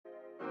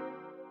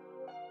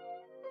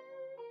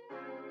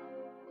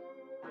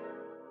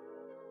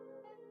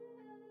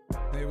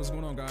Hey, what's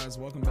going on, guys?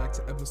 Welcome back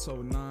to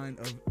episode 9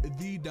 of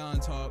the Don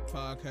Talk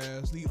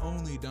podcast, the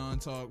only Don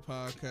Talk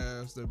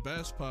podcast, the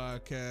best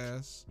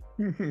podcast.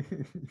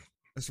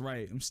 That's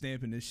right. I'm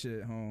stamping this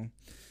shit home.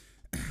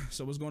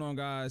 So what's going on,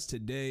 guys?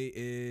 Today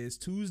is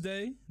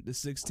Tuesday, the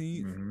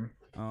 16th.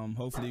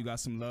 Hopefully you got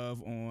some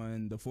love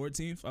on the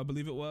 14th, I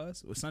believe it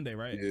was. It was Sunday,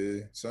 right?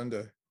 Yeah,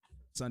 Sunday.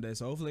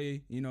 So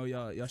hopefully, you know,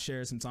 y'all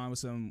shared some time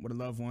with a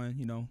loved one,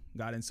 you know,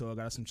 got into it,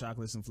 got some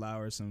chocolates, some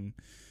flowers, some,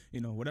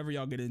 you know, whatever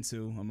y'all get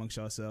into amongst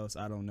yourselves.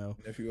 I don't know.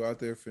 If you out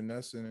there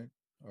finessing it,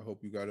 I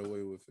hope you got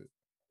away with it.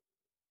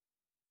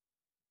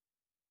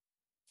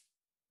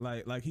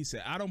 Like he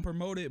said, I don't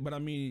promote it, but I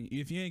mean,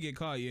 if you ain't get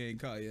caught, you ain't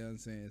caught. You know what I'm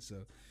saying?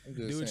 So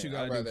do what you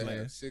gotta do. I'd rather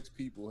have 6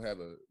 people have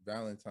a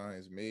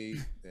Valentine's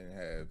made than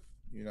have,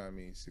 you know what I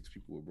mean, 6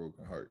 people with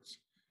broken hearts.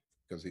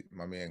 Because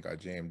my man got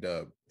jammed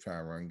up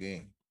trying to run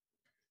game.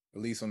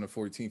 At least on the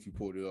 14th, you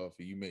pulled it off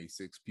and you made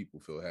 6 people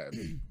feel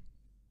happy.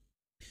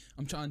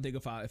 I'm trying to think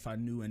if I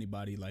knew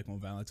anybody like on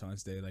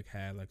Valentine's Day like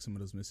had like some of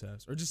those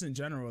mishaps, or just in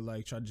general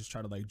like try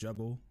to like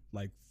juggle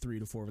like 3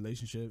 to 4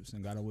 relationships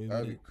and got away with it.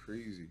 That'd be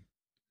crazy.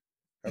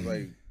 Have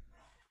like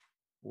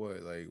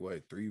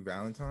what 3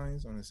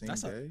 Valentines on the same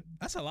day?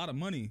 That's a lot of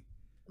money.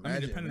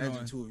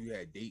 Imagine 2 of you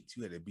had dates.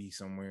 You had to be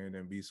somewhere and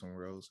then be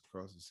somewhere else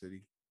across the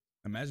city.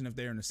 Imagine if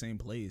they're in the same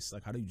place.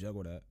 Like, how do you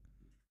juggle that?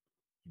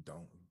 You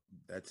don't.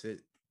 That's it.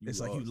 It's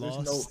like you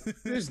lost.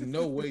 There's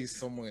no way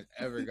someone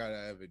ever got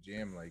out of a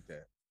jam like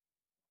that.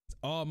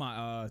 Oh,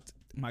 my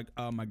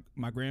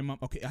grandma.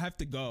 Okay, I have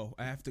to go.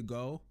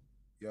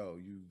 Yo,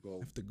 you go. I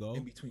have to go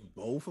in between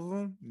both of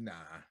them? Nah,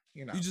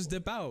 you're not. You just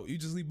dip out. You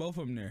just leave both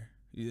of them there.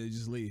 You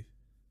just leave.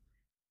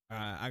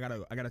 I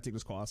gotta take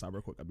this call outside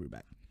real quick. I'll be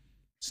back.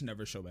 Just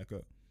never show back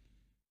up.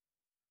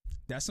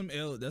 That's some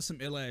ill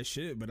ass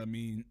shit. But I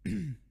mean,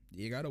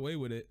 you got away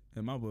with it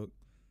in my book.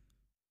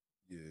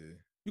 Yeah,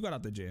 you got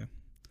out the jam.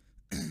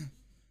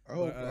 I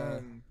hope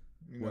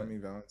you know what I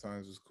mean.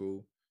 Valentine's was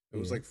cool. It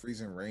was like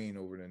freezing rain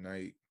over the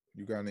night.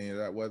 You got any of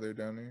that weather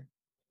down there?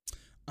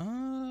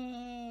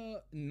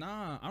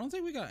 Nah, I don't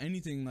think we got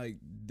anything like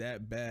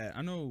that bad.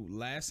 I know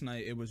last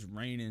night it was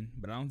raining,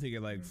 but I don't think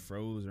it like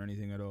froze or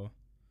anything at all.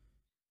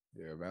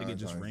 Yeah,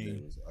 Valentine's just rained.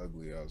 It was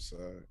ugly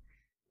outside.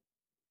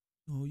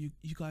 Oh, you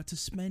got to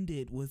spend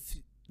it with,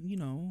 you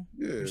know,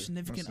 your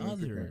significant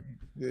other.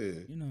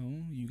 Yeah. You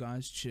know, you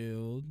guys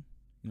chilled,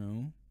 you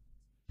know,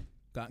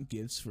 got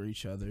gifts for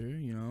each other,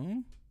 you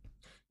know.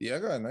 Yeah, I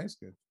got a nice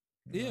gift.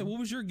 Yeah, what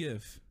was your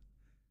gift?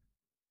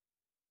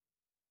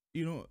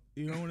 You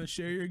don't want to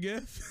share your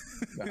gift?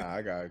 Nah,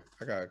 I got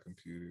a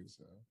computer,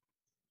 so.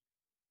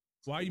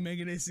 Why are you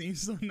making it seem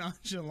so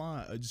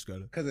nonchalant? I just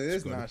gotta. Because it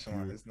is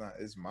nonchalant.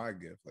 It's my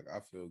gift. Like, I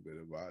feel good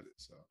about it.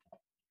 So,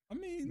 I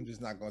mean, I'm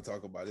just not gonna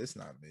talk about it. It's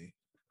not me.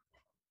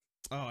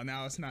 Oh,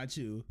 now it's not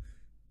you.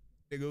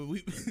 Nigga,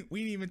 we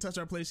didn't even touch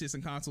our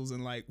PlayStation consoles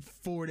in like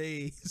 4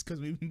 days because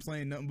we've been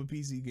playing nothing but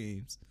PC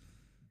games.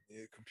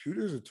 Yeah,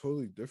 computers are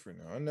totally different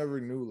now. I never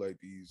knew like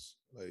these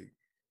like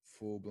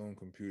full-blown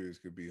computers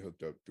could be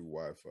hooked up through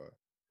Wi-Fi.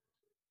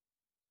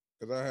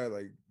 Because I had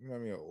like, you know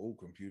what I mean, an old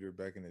computer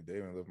back in the day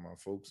when I lived with my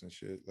folks and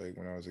shit, like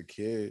when I was a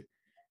kid,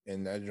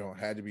 and that joint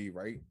had to be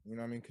right, you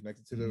know what I mean,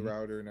 connected to the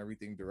router and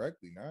everything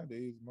directly.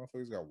 Nowadays,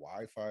 motherfuckers got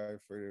Wi-Fi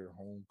for their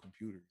home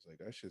computers. Like,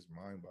 that shit's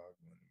mind-boggling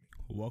to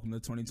me. Welcome to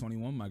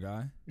 2021, my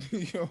guy.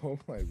 Yo, I'm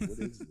like, what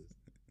is this?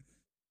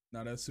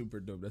 No, that's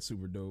super dope. That's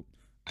super dope.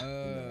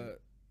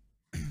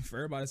 For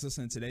everybody that's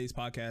listening, today's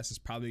podcast is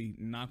probably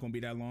not going to be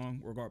that long.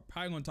 We're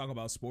probably going to talk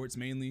about sports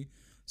mainly.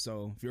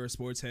 So if you're a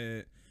sports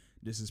head,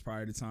 this is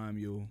probably the time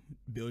you'll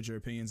build your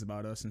opinions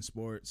about us in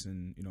sports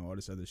and, you know, all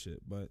this other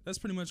shit. But that's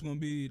pretty much going to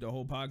be the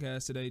whole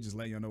podcast today. Just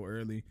letting y'all know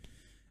early.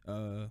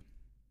 So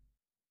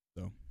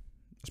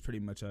that's pretty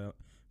much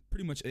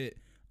it.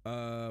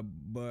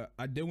 But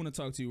I did want to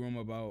talk to you, Rome,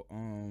 about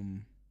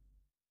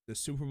the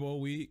Super Bowl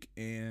week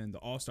and the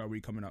All-Star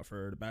week coming out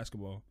for the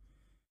basketball.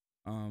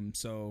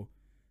 So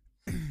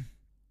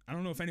I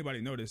don't know if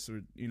anybody noticed,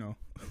 or, you know,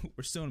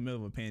 we're still in the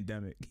middle of a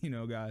pandemic, you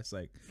know, guys,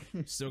 like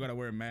still got to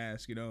wear a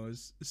mask, you know, it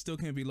still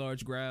can't be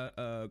large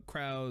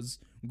crowds,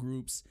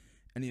 groups,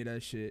 any of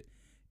that shit.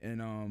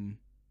 And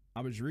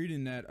I was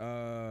reading that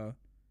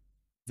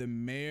the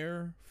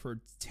mayor for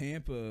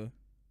Tampa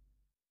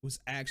was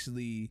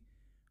actually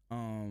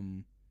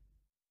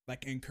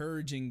like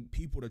encouraging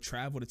people to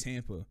travel to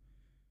Tampa,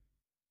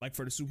 like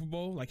for the Super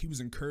Bowl. Like, he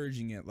was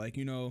encouraging it, like,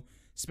 you know,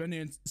 spend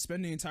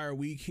the entire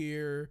week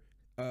here,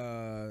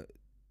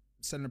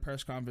 sending a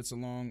press conference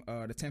along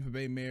the Tampa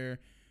Bay mayor,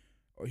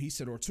 or he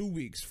said, or 2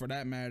 weeks for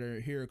that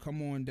matter, here,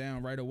 come on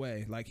down right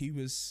away. Like, he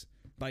was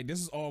like, this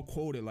is all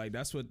quoted, like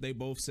that's what they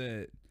both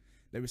said.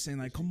 They were saying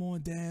like, come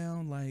on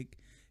down, like,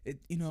 it,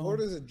 you know,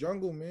 Florida's a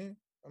jungle, man.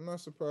 I'm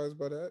not surprised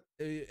by that.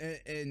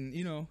 And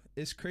you know,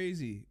 it's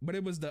crazy. But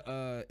it was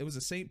the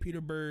St.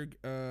 Petersburg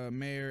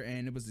mayor,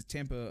 and it was the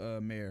Tampa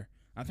mayor.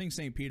 I think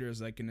St. Peter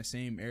is like in the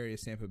same area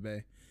as Tampa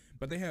Bay.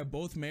 But they have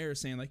both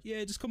mayors saying like,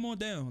 yeah, just come on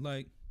down.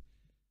 Like,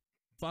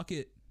 fuck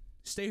it.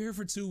 Stay here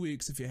for 2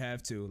 weeks if you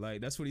have to. Like,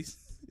 that's what he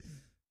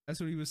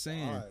was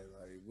saying. Why?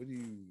 Like, what do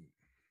you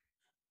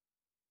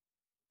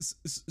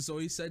So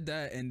he said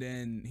that, and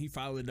then he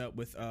followed up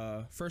with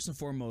first and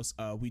foremost,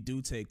 we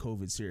do take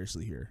COVID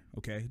seriously here,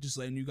 okay? Just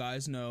letting you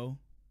guys know,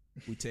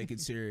 we take it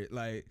serious.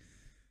 Like,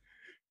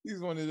 He's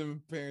one of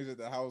them parents at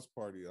the house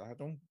party. I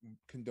don't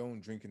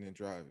condone drinking and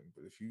driving,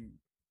 but if you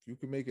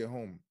can make it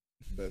home,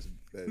 best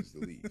bet is to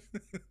leave.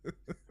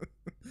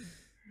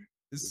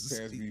 The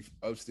parents be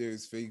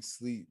upstairs, fake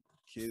sleep,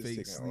 kids fake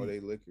taking sleep. All day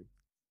liquor.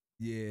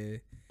 Yeah.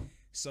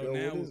 So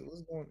now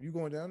what's going? You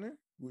going down there?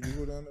 Would you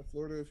go down to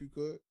Florida if you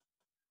could?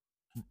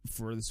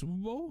 For the Super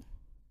Bowl?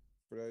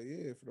 For that,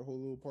 yeah, for the whole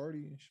little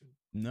party and shit.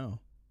 No.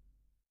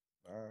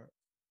 All right.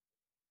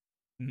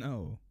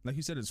 No. Like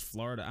you said, it's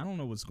Florida. I don't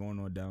know what's going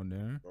on down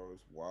there. Bro,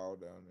 it's wild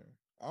down there.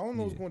 I don't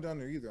know what's going down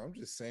there either. I'm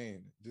just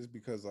saying, just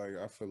because like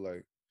I feel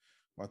like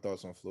my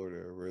thoughts on Florida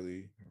are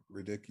really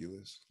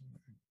ridiculous.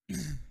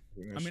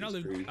 I mean,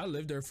 I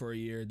lived there for a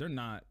year. They're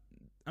not.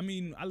 I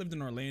mean, I lived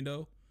in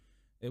Orlando.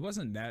 It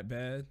wasn't that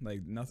bad.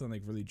 Like nothing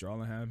like really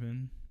drawing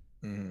happened.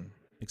 Mm-hmm.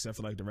 Except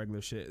for like the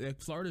regular shit.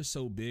 Like Florida's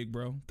so big,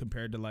 bro,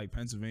 compared to like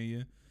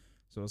Pennsylvania.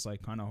 So it's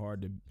like kind of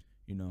hard to,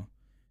 you know.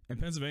 In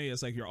Pennsylvania,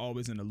 it's like you're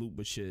always in the loop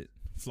with shit.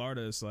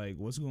 Florida, it's like,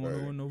 what's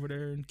going on over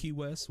there in Key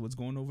West? What's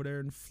going over there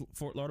in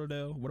Fort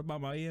Lauderdale? What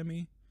about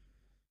Miami?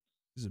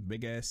 These are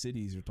big ass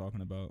cities you're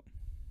talking about.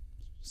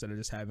 Instead of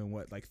just having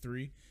what, like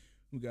 3?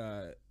 We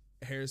got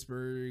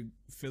Harrisburg,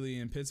 Philly,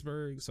 and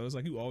Pittsburgh. So it's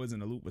like you always in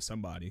the loop with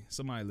somebody.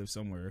 Somebody lives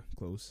somewhere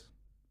close.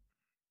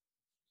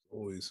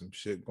 Always some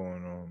shit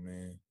going on,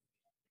 man.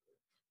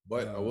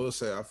 But I will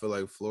say, I feel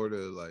like Florida,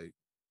 like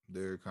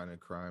their kind of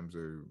crimes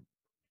are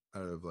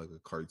out of like a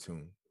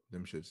cartoon.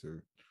 Them shits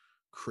are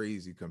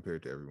crazy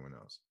compared to everyone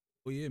else.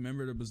 Well, yeah,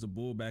 remember there was the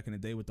bull back in the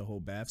day with the whole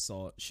bath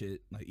salt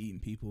shit, like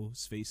eating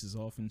people's faces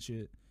off and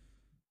shit.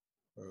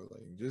 Or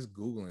like just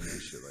Googling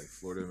that shit, like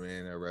Florida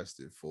man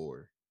arrested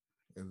for,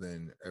 and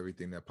then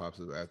everything that pops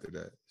up after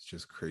that, it's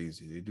just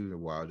crazy. They do the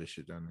wildest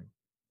shit down there.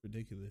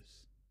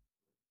 Ridiculous.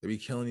 They be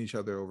killing each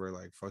other over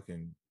like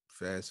fucking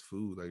fast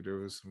food. Like there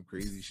was some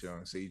crazy shit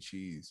on Say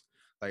Cheese.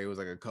 Like it was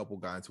like a couple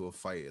got into a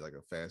fight at like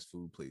a fast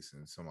food place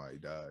and somebody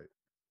died.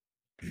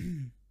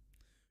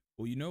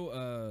 Well, you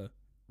know,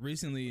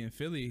 recently in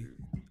Philly,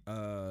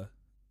 the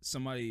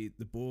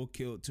bull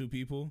killed 2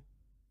 people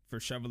for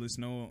shoveling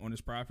snow on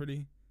his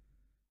property.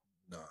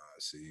 Nah,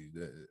 see,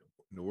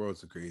 the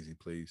world's a crazy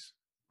place.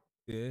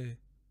 Yeah.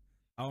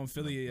 Out in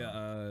Philly,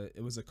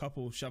 it was a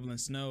couple shoveling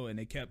snow, and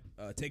they kept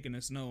taking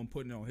the snow and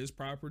putting it on his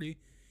property.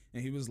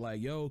 And he was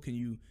like, "Yo, can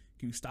you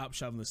stop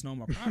shoveling snow on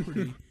my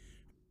property?"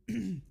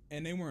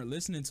 And they weren't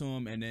listening to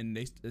him. And then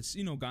they,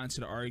 got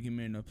into the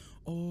argument of,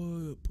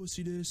 "Oh,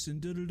 pussy this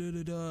and da da da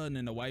da da." And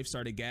then the wife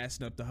started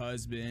gassing up the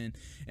husband,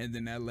 and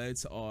then that led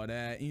to all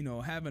that.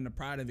 Having the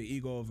pride of the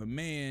ego of a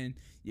man,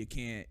 you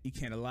can't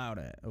allow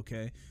that.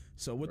 Okay,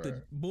 so what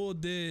the bull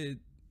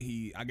did,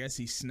 I guess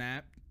he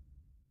snapped.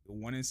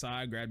 Went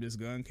inside, grabbed his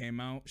gun, came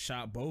out,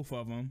 shot both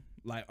of them,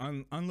 like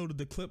unloaded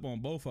the clip on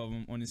both of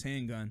them on his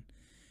handgun.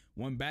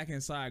 Went back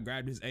inside,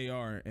 grabbed his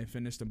AR and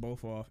finished them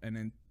both off, and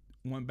then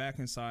went back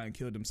inside and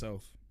killed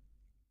himself.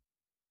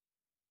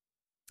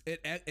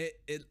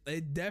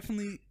 It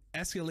definitely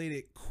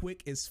escalated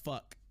quick as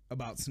fuck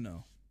about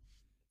snow.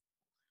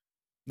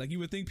 Like you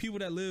would think people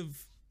that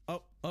live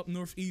up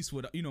northeast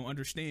would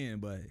understand,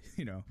 but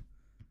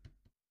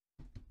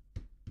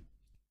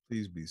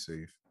Please be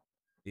safe.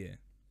 Yeah.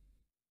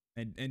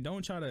 And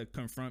don't try to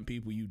confront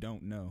people you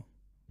don't know,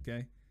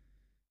 okay?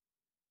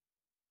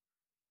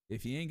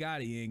 If you ain't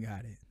got it, you ain't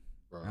got it.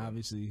 Bro,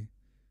 obviously.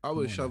 I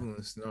was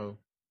shoveling snow.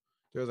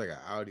 There was like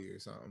an Audi or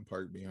something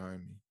parked behind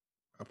me.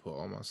 I put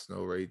all my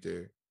snow right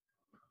there.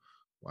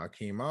 When I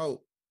came out,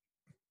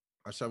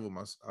 I shoveled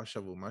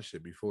my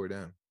shit before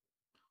then.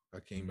 I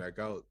came back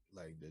out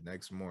like the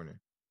next morning.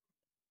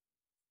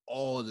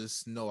 All the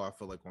snow I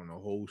felt like on the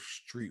whole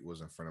street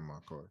was in front of my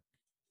car.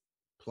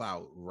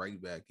 Plowed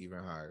right back even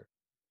higher.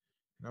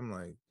 And I'm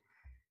like,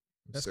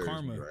 that's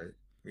karma, right?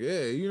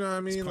 Yeah, you know what I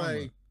mean?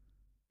 Like,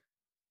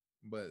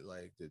 but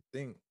like the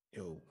thing,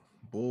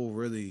 Bull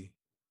really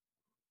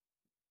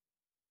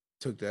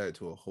took that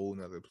to a whole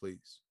nother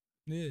place.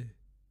 Yeah.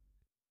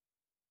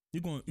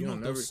 You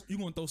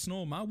gonna throw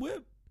snow on my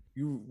whip?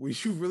 You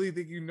really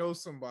think you know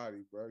somebody,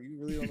 bro? You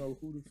really don't know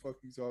who the fuck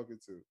you talking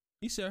to.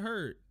 He said,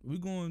 "Hurt. We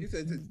going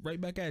right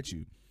back at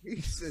you."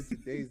 He said,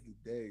 "Today's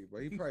the day,"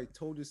 bro. He probably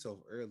told himself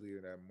earlier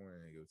that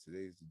morning,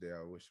 "Today's the day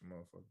I wish a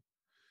motherfucker."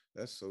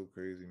 That's so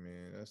crazy,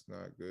 man. That's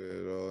not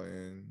good at all.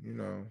 And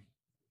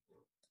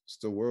it's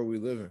the world we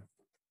live in.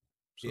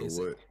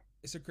 So what?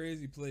 It's a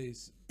crazy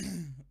place.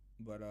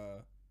 But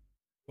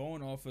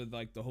going off of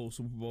like the whole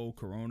Super Bowl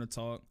Corona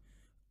talk,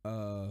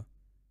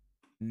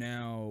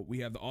 now we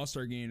have the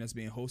All-Star game that's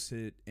being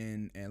hosted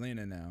in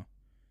Atlanta now.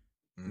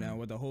 Now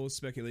with the whole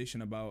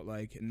speculation about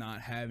like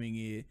not having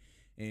it,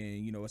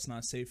 and it's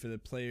not safe for the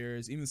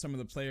players. Even some of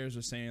the players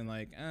are saying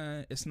like,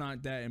 it's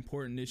not that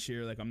important this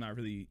year. Like I'm not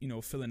really,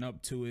 filling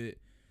up to it.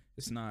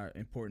 It's not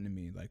important to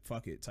me. Like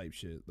fuck it type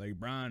shit. Like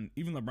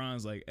even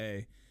LeBron's like,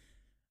 hey,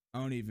 I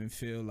don't even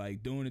feel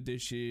like doing it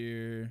this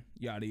year.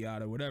 Yada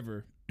yada,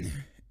 whatever.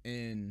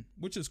 and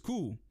which is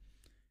cool.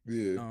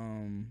 Yeah.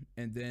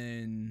 And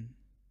then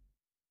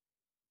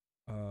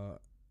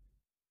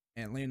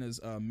Atlanta's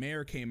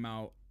mayor came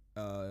out.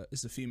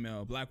 It's a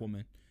female black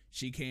woman.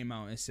 She came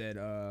out and said,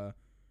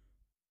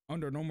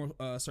 under normal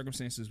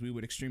circumstances, we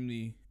would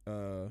extremely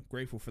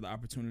grateful for the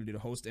opportunity to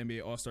host the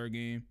NBA All-Star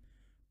Game.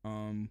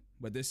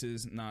 But this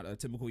is not a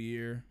typical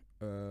year.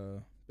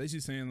 Basically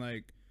saying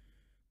like,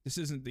 this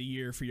isn't the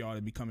year for y'all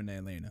to be coming to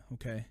Atlanta.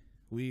 Okay,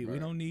 we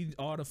don't need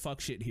all the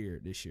fuck shit here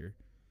this year.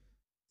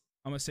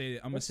 I'm gonna say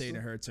it in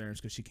her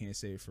terms because she can't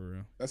say it for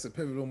real. That's a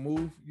pivotal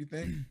move, you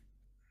think?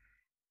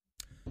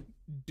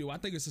 Do I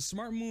think it's a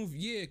smart move?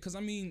 Yeah, because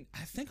I mean,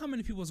 I think how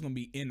many people is gonna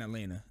be in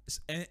Atlanta?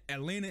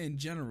 Atlanta in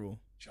general.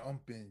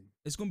 Jumping.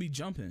 It's gonna be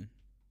jumping.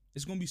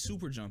 It's gonna be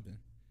super jumping.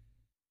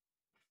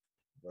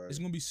 Right. It's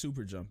gonna be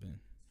super jumping.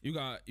 You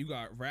got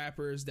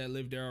rappers that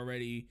live there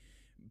already.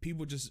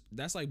 People just,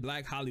 that's like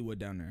Black Hollywood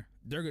down there.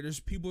 There's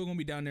people gonna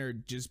be down there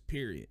just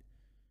period.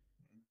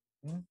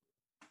 Mm-hmm.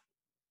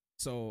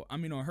 So I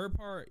mean, on her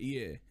part,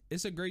 yeah,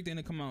 it's a great thing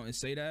to come out and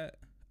say that.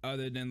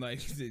 Other than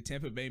like the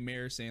Tampa Bay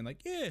mayor saying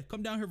like, yeah,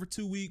 come down here for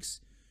 2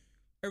 weeks,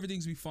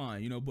 everything's be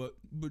fine, you know. But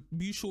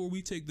be sure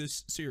we take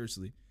this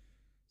seriously.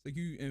 Like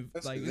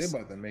like they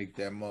about to make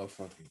that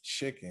motherfucking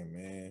chicken,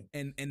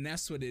 man. And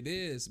that's what it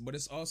is. But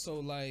it's also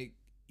like,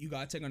 you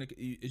gotta take on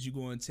is you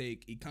going to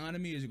take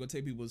economy, or is you gonna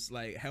take people's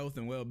like health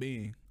and well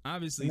being?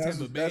 Obviously,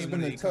 Tampa Bay that's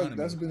been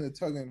a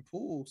tug and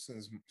pull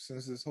since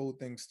this whole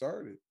thing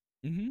started.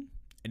 Mm-hmm.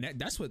 And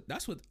that's what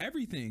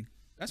everything.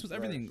 That's what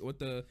everything with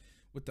the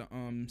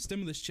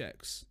stimulus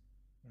checks,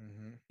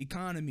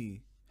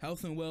 economy,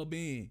 health and well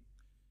being.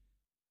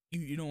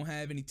 You don't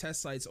have any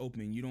test sites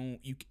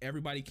open.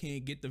 Everybody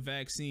can't get the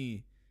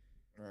vaccine.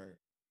 Right.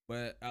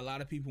 But a lot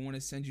of people want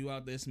to send you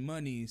out this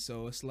money,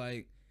 so it's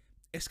like,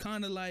 it's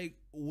kind of like,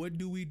 what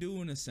do we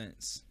do in a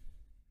sense?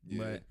 Yeah.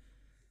 But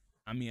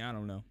I mean, I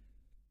don't know.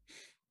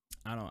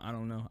 I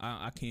don't know.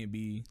 I can't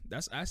be.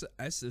 That's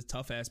a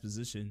tough ass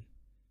position.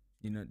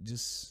 You know,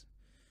 just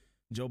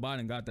Joe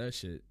Biden got that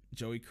shit.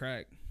 Joey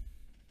Crack,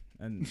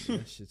 and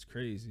that shit's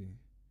crazy.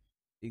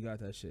 He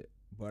got that shit.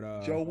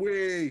 But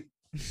Joey,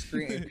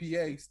 Scranton,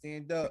 PA,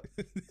 stand up.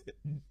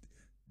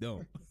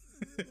 Don't.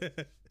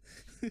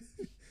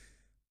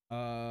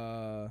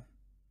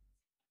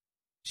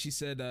 She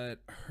said that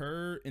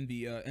her and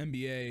the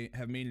NBA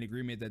have made an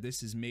agreement that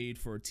this is made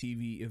for a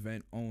TV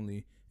event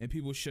only, and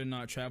people should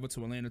not travel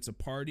to Atlanta to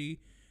party.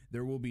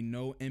 There will be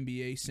no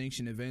NBA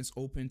sanctioned events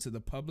open to the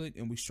public,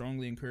 and we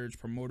strongly encourage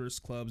promoters,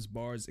 clubs,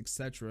 bars,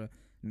 etc.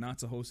 not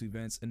to host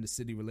events in the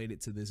city related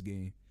to this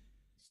game.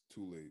 It's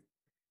too late.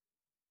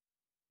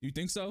 You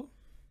think so?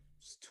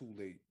 It's too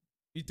late.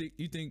 You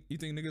think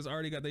niggas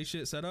already got their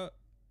shit set up?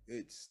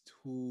 It's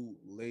too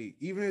late.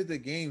 Even if the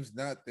game's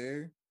not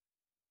there,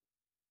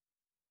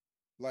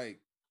 like,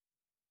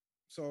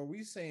 so are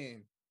we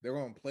saying they're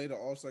gonna play the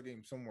All-Star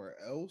game somewhere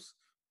else,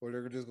 or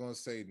they're just gonna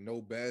say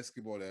no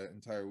basketball that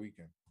entire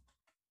weekend?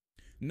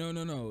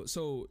 No.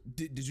 So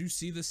did you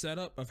see the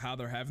setup of how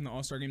they're having the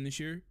All-Star game this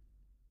year?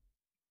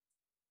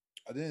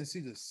 I didn't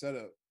see the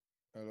setup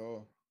at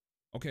all.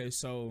 Okay,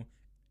 so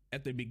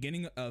at the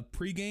beginning of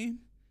pregame,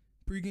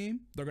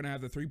 they're gonna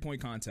have the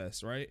 3-point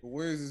contest, right? But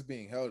where is this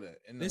being held at?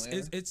 In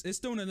Atlanta? It's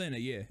still in Atlanta.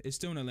 Yeah, it's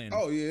still in Atlanta.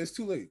 Oh yeah, it's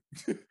too late.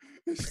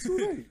 It's too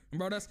late,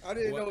 bro. I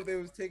didn't know if they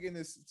was taking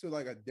this to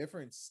like a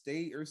different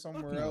state or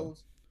somewhere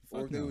else,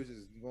 or if they was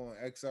just going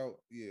X out.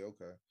 Yeah,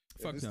 okay.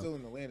 If it's still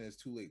in Atlanta, it's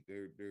too late.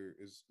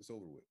 It's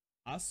over with.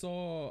 I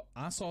saw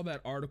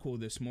that article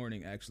this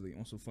morning actually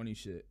on some funny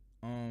shit.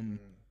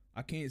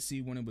 I can't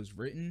see when it was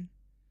written,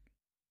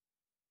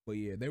 but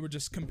yeah, they were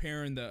just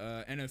comparing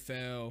the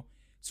NFL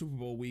Super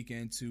Bowl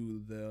weekend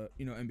to the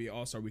NBA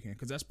All-Star weekend,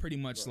 because that's pretty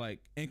much like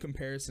in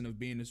comparison of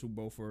being the Super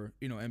Bowl for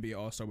NBA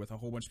All-Star with a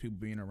whole bunch of people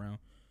being around,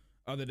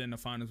 other than the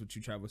finals, which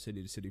you travel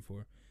city to city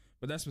for.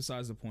 But that's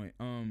besides the point.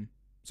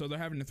 So they're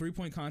having the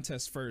 3-point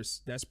contest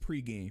first. That's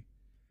pregame.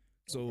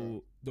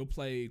 So they'll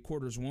play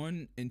quarters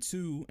 1 and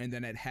 2, and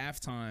then at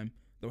halftime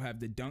they'll have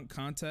the dunk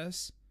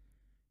contest,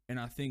 and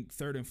I think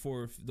 3rd and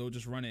 4th they'll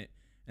just run it,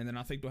 and then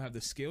I think they'll have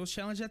the skills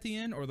challenge at the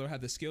end, or they'll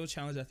have the skills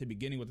challenge at the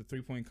beginning with the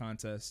 3-point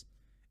contest.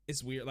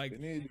 It's weird. Like, they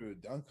need to do a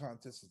dunk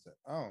contest.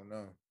 I don't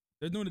know.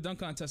 They're doing the dunk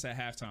contest at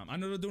halftime. I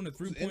know they're doing the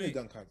 3-point. In the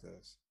dunk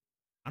contest.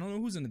 I don't know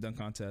who's in the dunk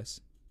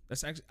contest.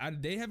 That's actually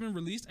they haven't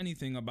released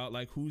anything about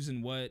like who's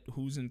in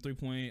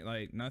 3-point,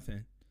 like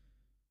nothing.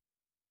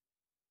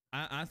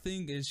 I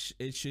think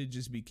it should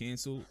just be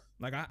canceled.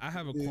 Like I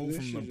have a quote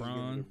from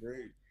LeBron.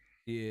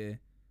 Yeah.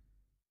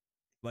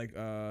 Like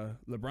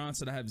LeBron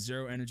said, I have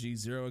zero energy,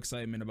 zero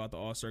excitement about the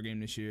All-Star game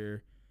this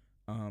year.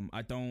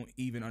 I don't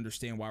even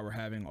understand why we're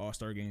having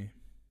All-Star game.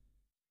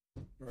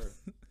 Right.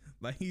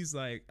 Like he's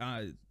like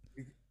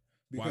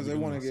because they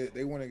want to get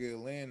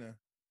Atlanta.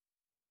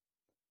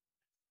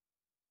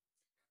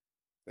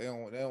 They ain't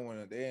want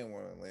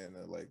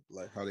Atlanta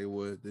like how they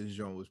would. This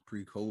joint was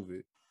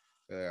pre-COVID.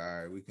 All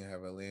right, we can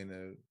have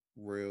Atlanta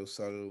real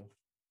subtle,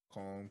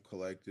 calm,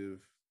 collective.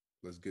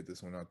 Let's get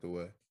this one out the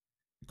way.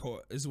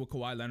 This is what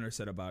Kawhi Leonard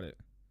said about it.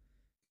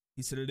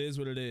 He said it is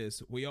what it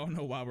is. We all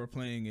know why we're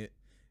playing it.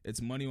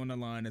 It's money on the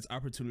line. It's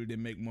opportunity to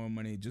make more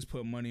money. Just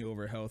put money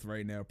over health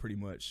right now, pretty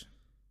much.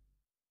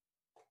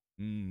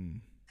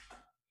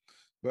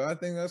 But I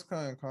think that's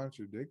kind of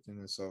contradicting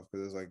itself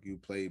because it's like you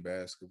play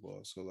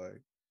basketball. So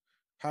like,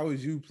 how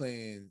is you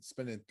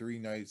spending 3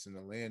 nights in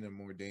Atlanta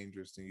more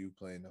dangerous than you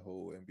playing the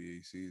whole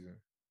NBA season?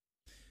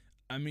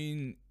 I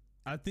mean,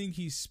 I don't think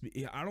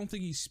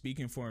he's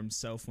speaking for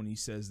himself when he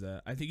says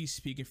that. I think he's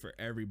speaking for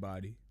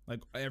everybody,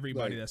 like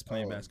everybody that's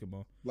playing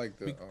basketball. Like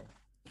the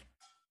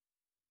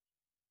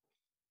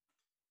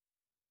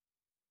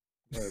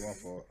Right, my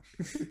fault.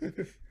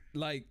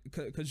 Like,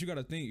 cause you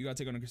gotta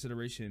take into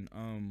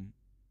consideration.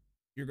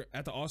 You're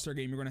at the All-Star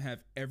game. You're gonna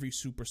have every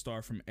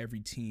superstar from every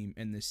team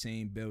in the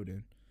same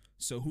building.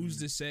 So who's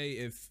to say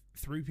if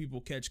 3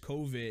 people catch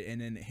COVID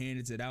and then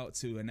hands it out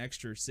to an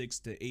extra 6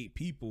 to 8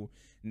 people?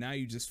 Now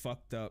you just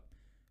fucked up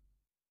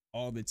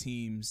all the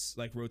teams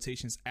like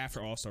rotations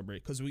after All-Star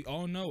break. Because we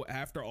all know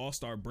after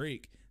All-Star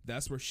break,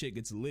 that's where shit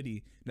gets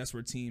litty. That's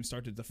where teams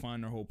start to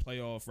define their whole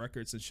playoff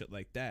records and shit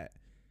like that.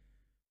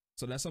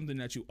 So that's something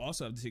that you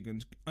also have to take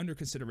under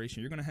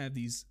consideration. You're gonna have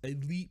these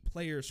elite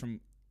players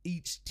from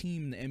each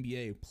team in the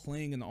NBA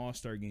playing in the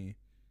All-Star game.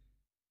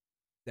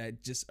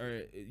 That just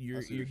are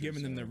you're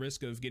giving them the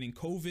risk of getting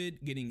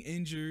COVID, getting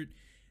injured,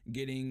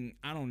 getting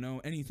I don't know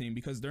anything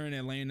because they're in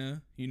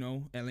Atlanta. You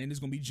know,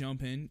 Atlanta's gonna be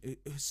jumping,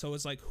 so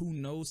it's like who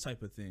knows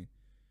type of thing.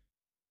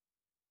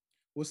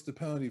 What's the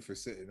penalty for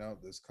sitting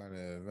out this kind of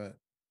event?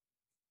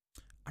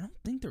 I don't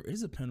think there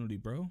is a penalty,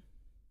 bro.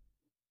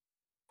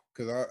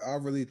 Because I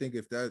really think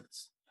if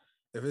it's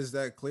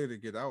that clear to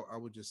get out, I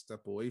would just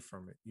step away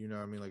from it. You know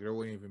what I mean? Like there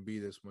wouldn't even be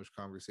this much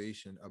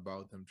conversation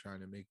about them trying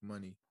to make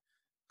money.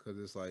 Because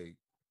it's like,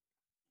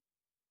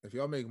 if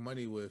y'all make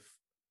money with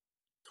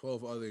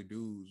 12 other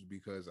dudes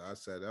because I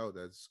sat out,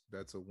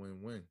 that's a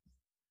win-win.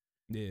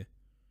 Yeah.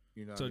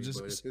 You know what I mean?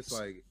 But if it's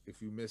like,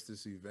 if you miss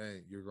this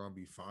event, you're going to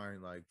be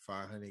fined like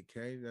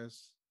 $500K,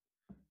 that's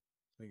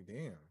like,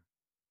 damn.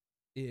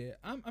 Yeah,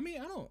 I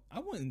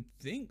wouldn't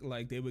think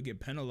like they would get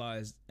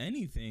penalized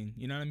anything.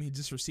 You know what I mean?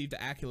 Just receive the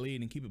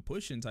accolade and keep it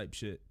pushing type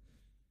shit.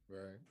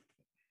 Right.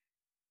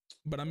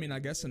 But I mean, I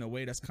guess in a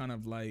way that's kind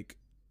of like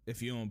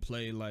if you don't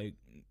play, like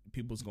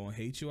people's gonna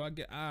hate you. I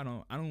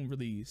don't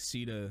really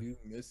see the. Do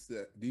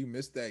you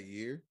miss that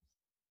year?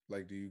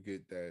 Like, do you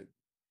get that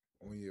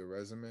on your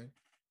resume?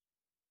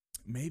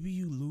 Maybe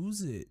you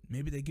lose it.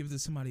 Maybe they give it to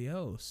somebody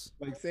else.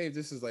 Like, say if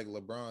this is like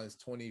LeBron's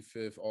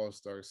 25th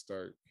All-Star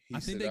start. I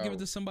think they give it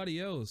to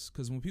somebody else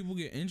because when people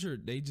get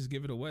injured, they just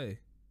give it away.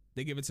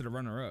 They give it to the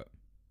runner-up.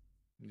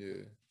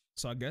 Yeah.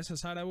 So I guess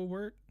that's how that would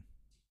work.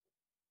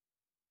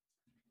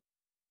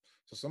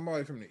 So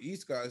somebody from the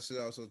East got sit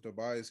out so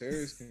Tobias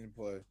Harris can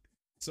play.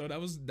 So that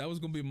was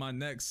gonna be my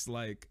next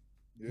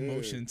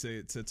motion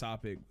to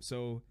topic.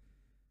 So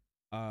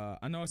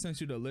I know I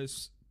sent you the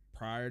list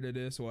prior to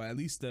this, or at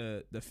least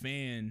the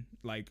fan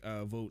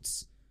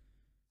votes.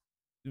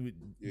 I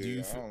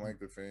don't like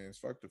the fans.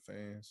 Fuck the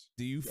fans.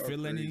 Do you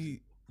feel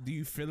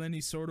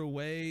any sort of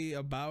way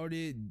about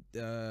it?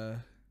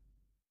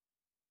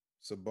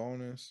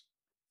 Sabonis,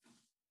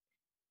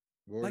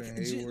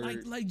 Gordon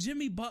Hayward, like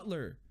Jimmy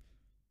Butler.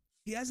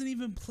 He hasn't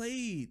even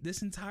played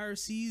this entire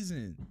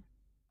season.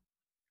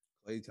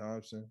 Klay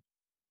Thompson.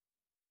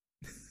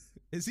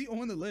 Is he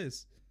on the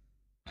list?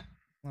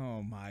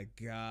 Oh my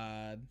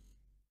God.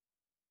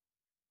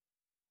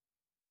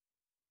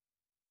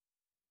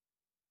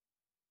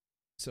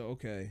 So,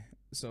 okay.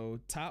 So,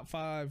 top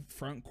 5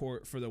 front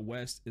court for the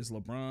West is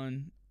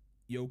LeBron,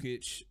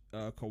 Jokic,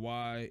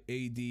 Kawhi,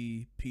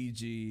 AD,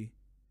 PG.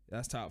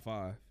 That's top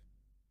 5.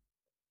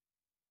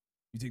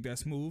 You think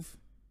that's smooth?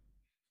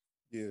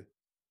 Yeah.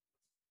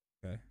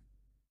 Okay.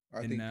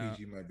 I think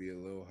PG might be a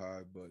little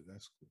high, but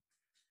that's cool.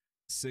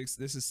 6.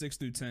 This is 6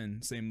 through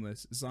 10. Same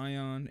list.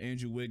 Zion,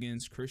 Andrew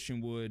Wiggins,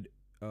 Christian Wood,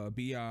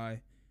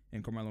 BI,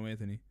 and Carmelo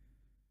Anthony.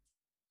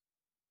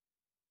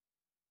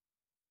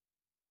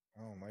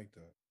 I don't like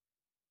that.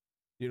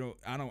 You know,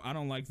 I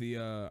don't like the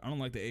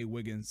A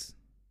Wiggins.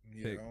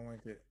 Yeah, pick. I don't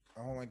like it.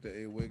 I don't like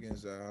the A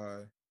Wiggins that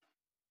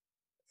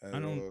high. I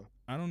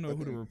don't know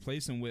who to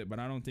replace him with, but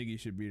I don't think he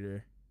should be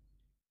there.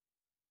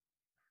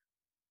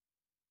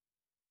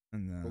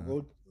 And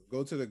well,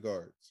 go to the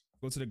guards.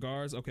 Go to the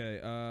guards. Okay.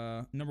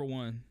 Number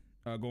 1,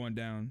 going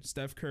down.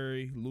 Steph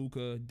Curry,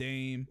 Luka,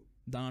 Dame,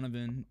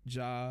 Donovan,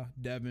 Ja,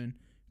 Devin,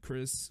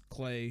 Chris,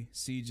 Clay,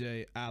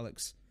 CJ,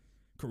 Alex,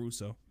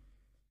 Caruso.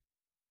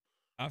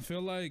 I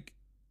feel like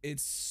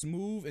it's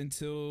smooth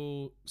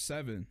until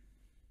 7.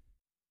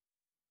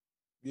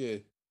 Yeah.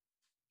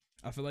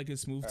 I feel like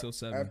it's smooth till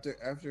 7.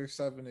 After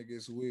 7, it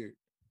gets weird.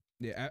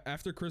 Yeah,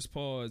 after Chris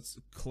Paul, it's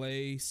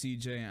Clay,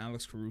 CJ, and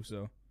Alex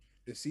Caruso.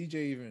 Is CJ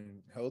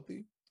even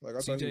healthy? Like I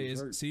thought he was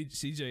hurt.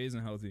 CJ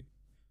isn't healthy.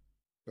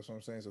 That's what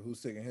I'm saying. So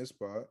who's taking his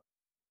spot?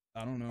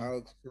 I don't know.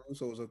 Alex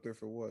Caruso was up there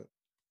for what?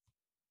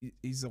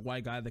 He's a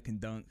white guy that can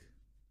dunk.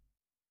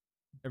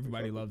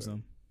 Everybody loves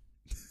him.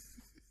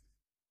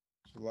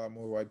 There's a lot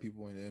more white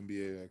people in the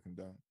NBA that can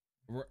dunk.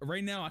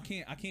 Right now, I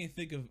can't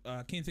think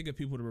of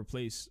people to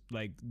replace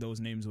like those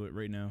names with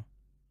right now.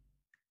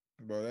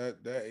 Bro,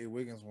 that A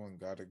Wiggins one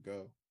gotta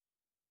go.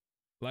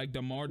 Like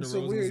DeMar It's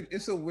DeRozan.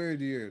 it's a weird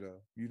year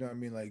though. You know what I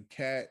mean? Like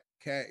Cat,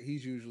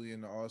 he's usually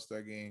in the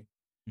All-Star game.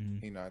 Mm-hmm.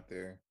 He not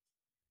there.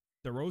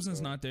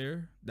 DeRozan's not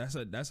there.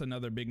 That's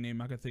another big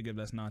name I could think of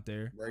that's not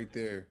there. Right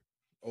there,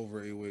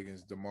 over A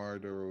Wiggins, DeMar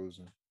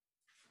DeRozan.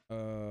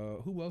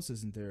 Who else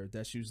isn't there?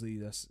 That's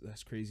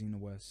crazy in the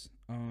West.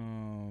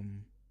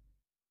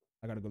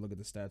 I gotta go look at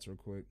the stats real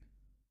quick.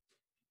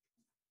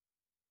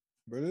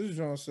 But this is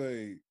gonna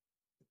say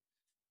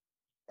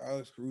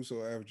Alex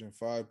Caruso averaging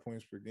 5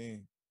 points per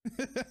game.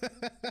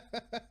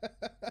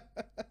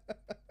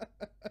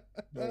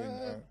 No, he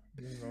not.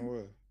 You know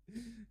what?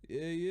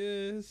 Yeah, he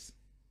is.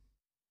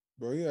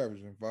 Bro, he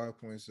averaging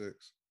 5.6.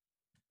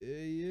 Yeah,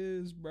 he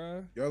is,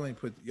 bro. Y'all ain't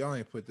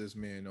put this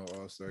man in no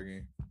All-Star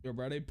game. Yo,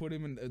 bro, they put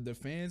him in the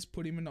fans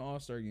put him in the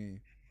All-Star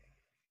game.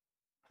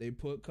 They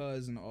put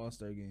Cuz in the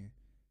All-Star game.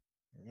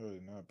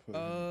 Really not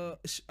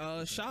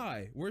putting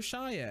Shy. Where's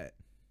Shy at?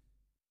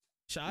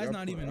 Shy's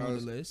not even on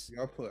the list.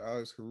 Y'all put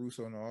Alex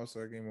Caruso in the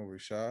All-Star game over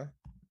Shy?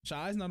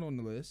 Shy's not on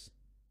the list.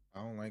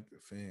 I don't like the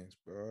fans,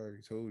 bro. I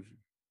already told you.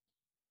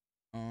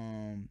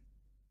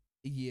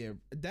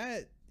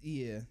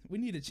 Yeah, we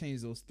need to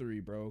change those three,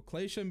 bro.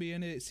 Clay shouldn't be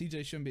in it.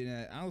 CJ shouldn't be in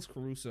it. Alex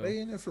Caruso. They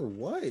in it for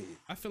what?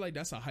 I feel like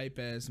that's a hype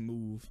ass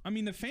move. I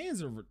mean, the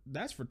fans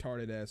that's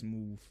retarded ass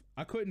move.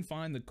 I couldn't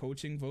find the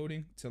coaching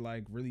voting to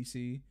like really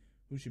see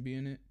who should be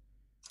in it.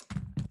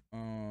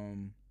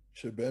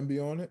 Should Ben be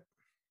on it?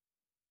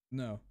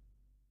 No.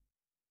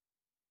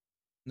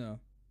 I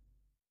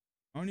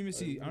don't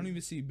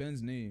even see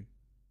Ben's name.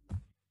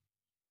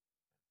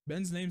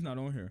 Ben's name's not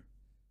on here.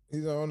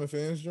 He's not on the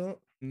fans jump?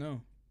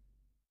 No.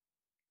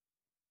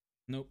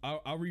 Nope.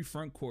 I'll read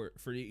front court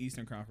for the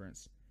Eastern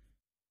Conference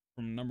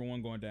from number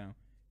 1 going down.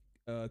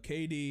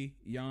 KD,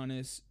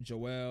 Giannis,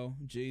 Joel,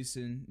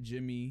 Jason,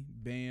 Jimmy,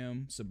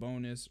 Bam,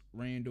 Sabonis,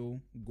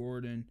 Randall,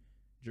 Gordon,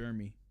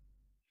 Jeremy.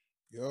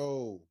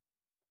 Yo,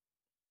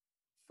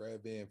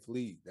 Fred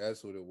VanVleet.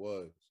 That's what it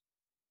was.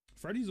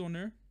 Freddie's on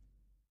there.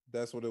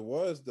 That's what it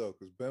was though,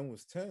 because Ben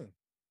was 10.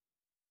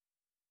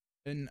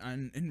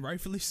 And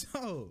rightfully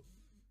so.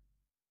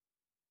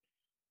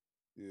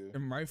 Yeah.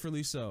 And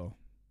rightfully so.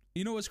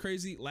 You know what's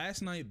crazy?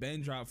 Last night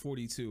Ben dropped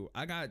 42.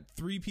 I got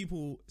 3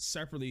 people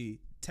separately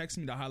text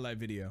me the highlight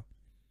video.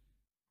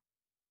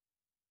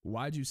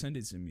 Why'd you send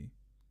it to me?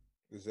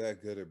 Is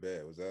that good or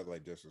bad? Was that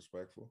like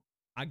disrespectful?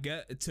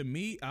 To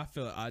me, I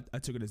feel I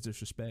took it as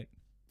disrespect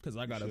because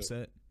I got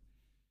upset.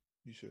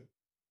 You should.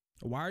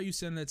 Why are you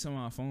sending it to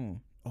my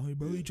phone? Oh,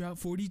 bro, he dropped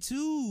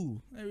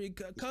 42.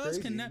 Cuz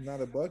cannot.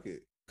 Not a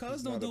bucket.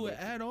 Cuz don't do it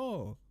at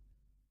all.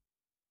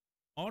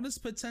 All this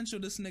potential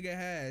this nigga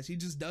has, he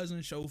just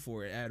doesn't show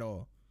for it at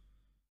all.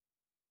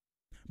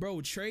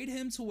 Bro, trade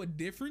him to a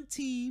different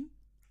team.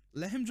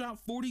 Let him drop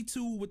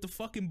 42 with the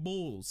fucking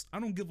Bulls. I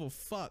don't give a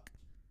fuck.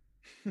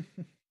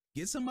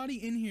 Get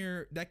somebody in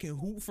here that can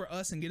hoop for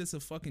us and get us a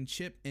fucking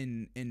chip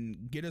and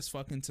get us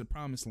fucking to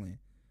promised land.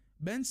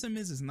 Ben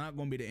Simmons is not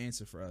going to be the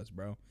answer for us,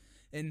 bro.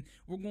 And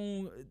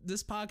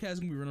this podcast is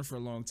going to be running for a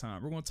long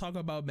time. We're going to talk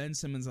about Ben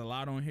Simmons a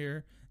lot on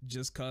here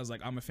just cause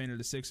like I'm a fan of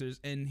the Sixers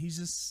and he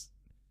just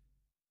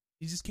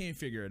can't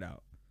figure it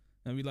out.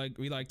 And we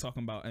like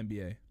talking about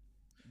NBA.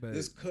 But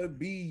this could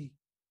be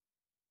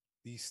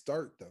the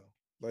start though.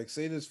 Like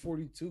say this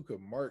 42 could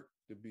mark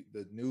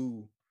the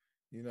new,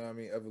 you know what I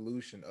mean,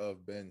 evolution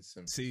of Ben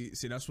Simmons. See,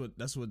 that's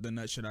what the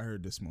nut shit I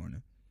heard this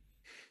morning.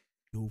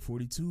 Yo,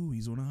 42,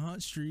 he's on a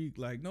hot streak.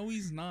 Like, no,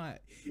 he's not.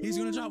 He's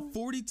gonna drop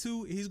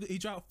 42. He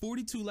dropped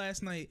 42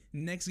 last night.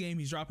 Next game,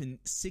 he's dropping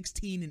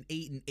 16 and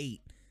 8 and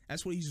 8.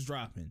 That's what he's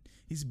dropping.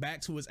 He's back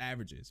to his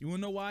averages. You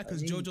wanna know why?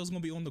 Because JoJo's gonna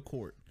be on the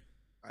court.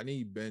 I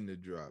need Ben to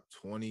drop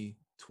 20,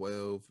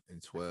 12,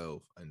 and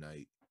 12 a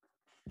night.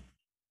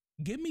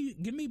 Give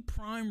me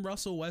prime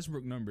Russell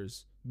Westbrook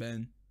numbers,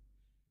 Ben.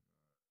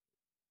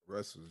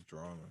 Russ was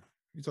drama.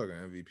 You talking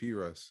MVP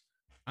Russ?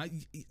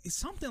 It's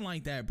something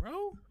like that,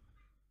 bro.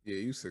 Yeah,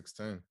 you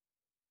 6'10".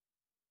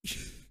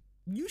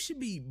 You should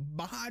be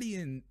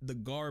bodying the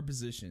guard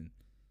position.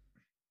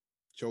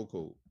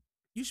 Chokehold.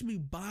 You should be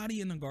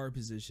bodying the guard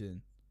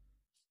position.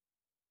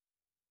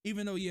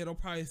 Even though, yeah, they'll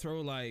probably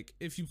throw, like,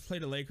 if you play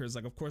the Lakers,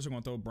 like, of course they're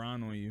going to throw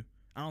Bron on you.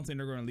 I don't think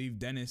they're going to leave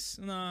Dennis.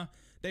 Nah,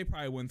 they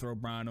probably wouldn't throw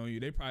Bron on you.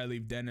 They probably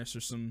leave Dennis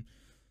or some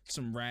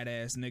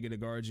rat-ass nigga to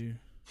guard you.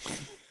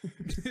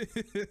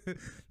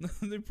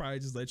 They probably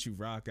just let you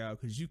rock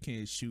out because you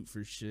can't shoot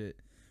for shit.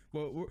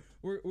 Well,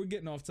 we're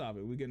getting off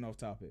topic. We're getting off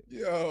topic.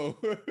 Yo.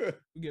 We're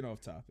getting off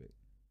topic.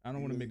 I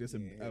don't want to make this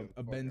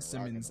a Ben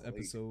Simmons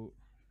episode.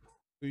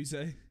 What you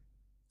say?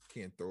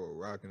 Can't throw a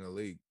rock in the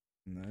league.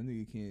 No, I think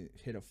you can't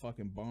hit a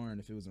fucking barn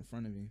if it was in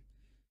front of me.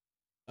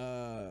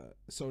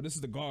 So this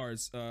is the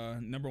guards.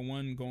 Number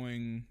 1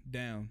 going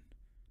down.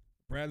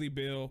 Bradley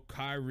Beal,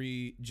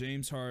 Kyrie,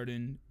 James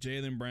Harden,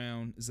 Jaylen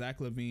Brown, Zach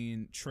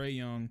LaVine, Trae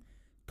Young,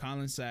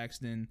 Colin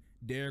Sexton,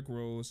 Derrick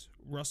Rose,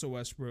 Russell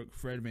Westbrook,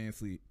 Fred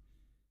VanVleet.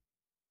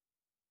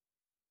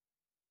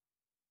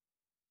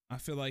 I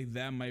feel like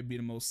that might be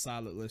the most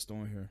solid list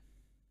on here.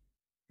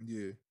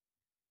 Yeah.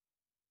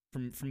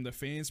 From the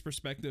fans'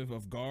 perspective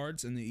of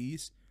guards in the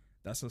East,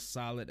 that's a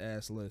solid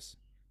ass list.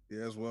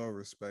 Yeah, it's well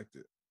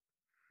respected.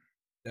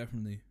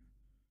 Definitely.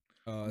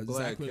 I'm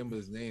glad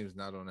Kemba's name's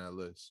not on that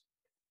list.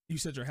 You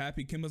said you're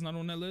happy Kemba's not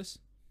on that list?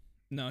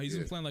 No, he's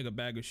been playing like a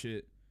bag of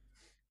shit.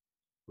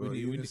 Bro,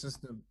 since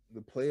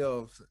the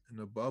playoffs and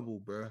the bubble,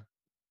 bro.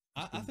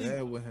 I think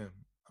bad with him.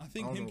 I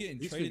think him getting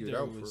traded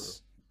there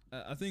was.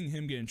 I think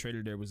him getting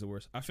traded there was the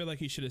worst. I feel like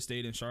he should have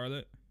stayed in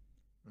Charlotte.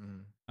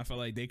 Mm-hmm. I feel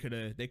like they could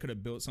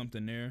have built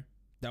something there.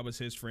 That was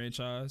his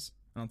franchise.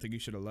 I don't think he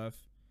should have left.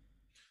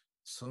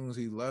 As soon as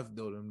he left,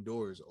 though, them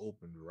doors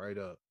opened right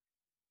up.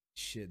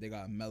 Shit, they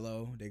got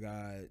Melo, they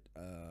got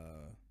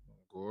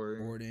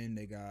Gordon,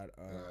 they got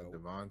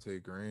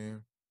Devontae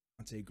Graham.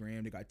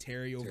 They got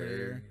Terry over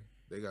there.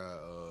 They got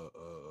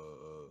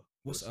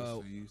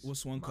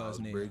what's one call's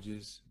name?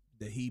 Bridges.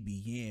 The he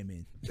be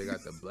yamming. They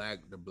got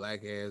the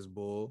black ass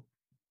bull.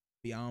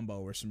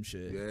 Biombo or some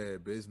shit. Yeah,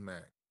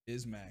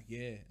 Bismack,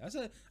 yeah.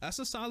 That's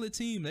a solid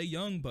team. They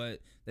young, but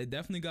they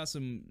definitely got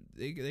some.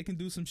 They can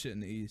do some shit in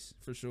the East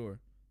for sure.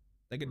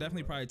 They could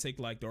definitely probably take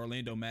like the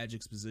Orlando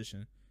Magic's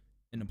position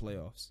in the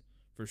playoffs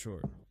for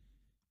sure. I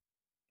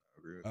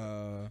agree with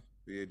that.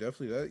 Yeah,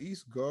 definitely that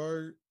East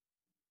guard.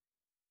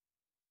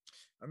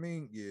 I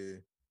mean,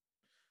 yeah.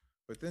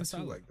 But then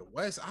too, like the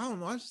West, I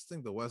don't know. I just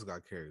think the West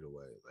got carried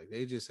away. Like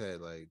they just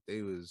had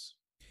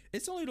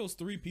It's only those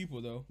three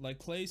people though, like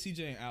Clay,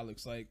 CJ, and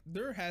Alex. Like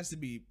there has to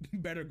be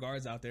better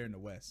guards out there in the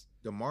West.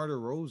 DeMar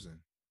DeRozan,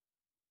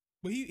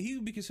 but he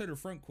would be considered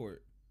front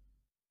court.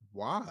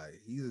 Why?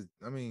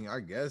 I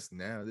guess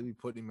now they be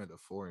putting him at the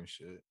 4 and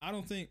shit. I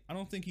don't think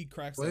he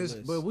cracks that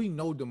list. But we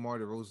know DeMar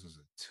DeRozan's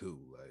a 2.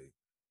 Like,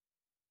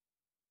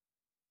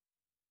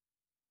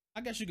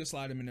 I guess you could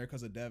slide him in there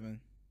because of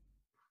Devin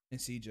and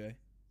CJ.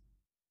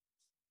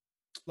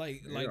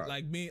 Like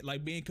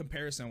being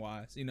comparison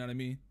wise, you know what I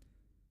mean?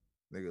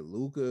 Nigga,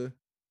 Luka,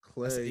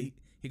 Clay,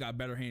 he got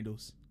better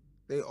handles.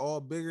 They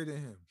all bigger than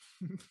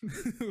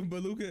him.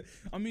 But Luka,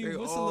 I mean,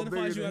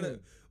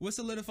 what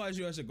solidifies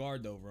you as a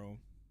guard though, bro?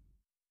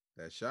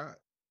 That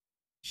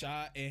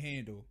shot and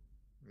handle.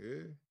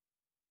 Yeah.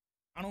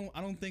 I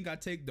don't think I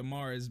take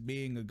DeMar as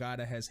being a guy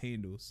that has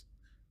handles.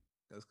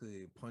 That's because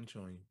he punch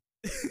on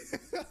you.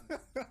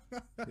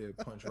 Yeah,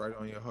 punch right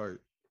on your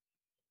heart.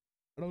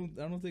 I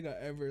don't think I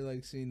ever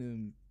like seen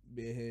him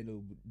be a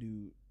handle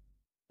dude.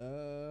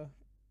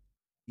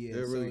 Yeah.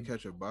 They'll really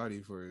catch a body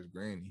for his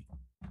granny.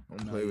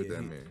 Don't play with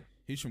that man.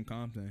 He's from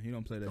Compton. He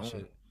don't play that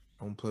shit.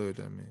 Don't play with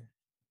that man.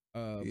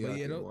 But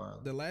yeah,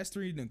 the last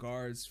three the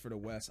guards for the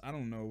West, I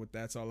don't know what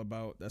that's all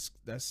about.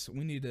 That's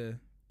we need to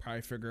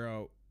probably figure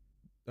out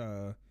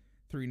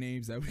 3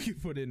 names that we can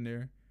put in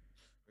there.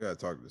 We gotta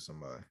talk to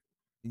somebody.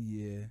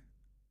 Yeah.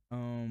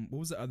 What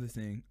was the other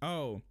thing?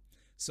 Oh,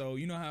 so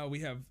you know how we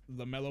have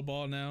LaMelo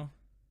Ball now?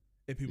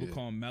 If people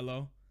call him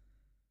Melo.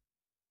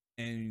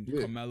 And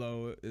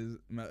Carmelo is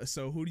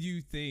so who do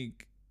you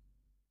think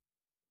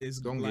is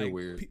get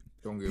weird.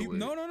 Don't get weird.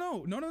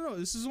 No.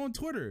 This is on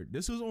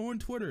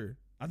Twitter.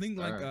 I think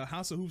like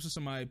House of Hoops or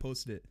somebody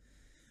posted it.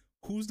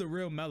 Who's the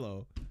real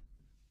Melo?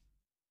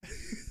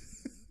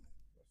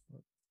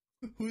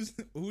 Who's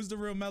the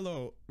real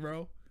Melo,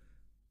 bro?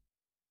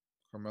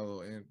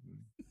 Carmelo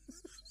Anthony.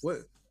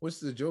 What's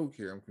the joke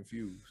here? I'm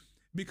confused.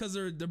 Because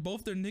they're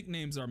both their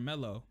nicknames are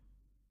Melo.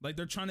 Like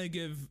they're trying to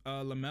give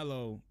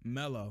LaMelo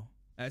Melo.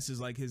 That's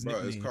just like his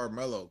nickname. It's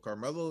Carmelo.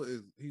 Carmelo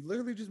he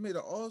literally just made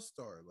an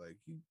all-star. Like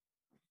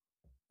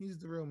he's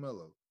the real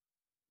Melo.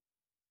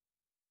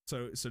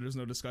 So there's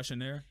no discussion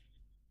there?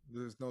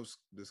 There's no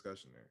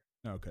discussion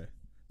there. Okay.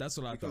 That's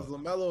what I thought. Because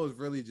LaMelo is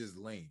really just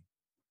lame.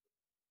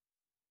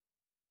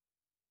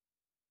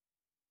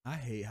 I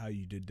hate how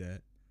you did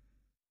that.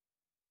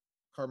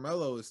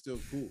 Carmelo is still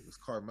cool. It's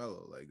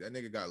Carmelo. Like that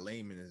nigga got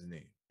lame in his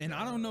name. And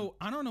I don't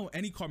know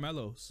any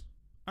Carmelos.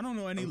 I don't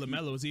know any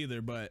LaMelos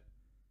either, but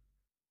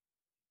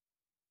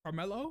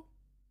Carmelo?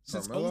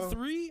 Since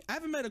 03? I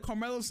haven't met a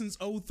Carmelo since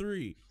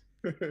 03.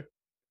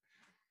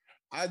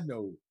 I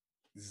know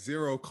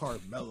 0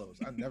 Carmelos.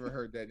 I never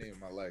heard that name in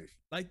my life.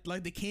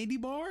 Like the candy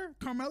bar?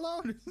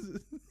 Carmelo?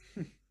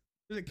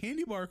 There's a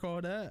candy bar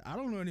called that. I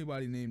don't know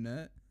anybody named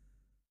that.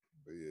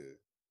 But yeah.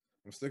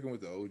 I'm sticking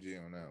with the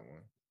OG on that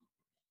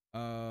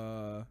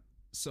one.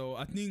 So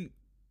I think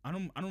I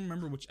don't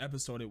remember which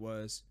episode it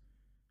was,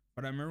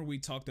 but I remember we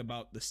talked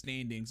about the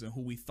standings and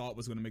who we thought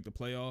was going to make the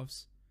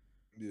playoffs.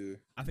 Yeah,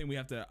 I think we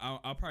have to.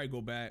 I'll probably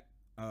go back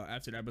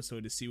after the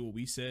episode to see what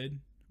we said,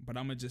 but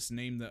I'm gonna just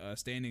name the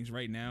standings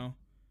right now.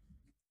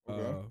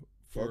 Okay.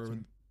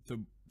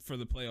 For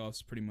the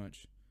playoffs, pretty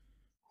much.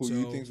 Who do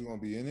you think's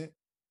gonna be in it?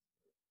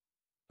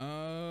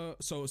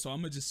 So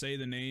I'm gonna just say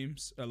the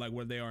names like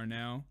where they are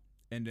now,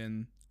 and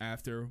then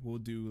after we'll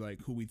do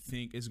like who we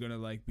think is gonna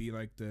like be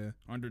like the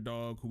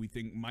underdog, who we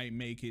think might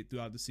make it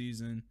throughout the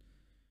season,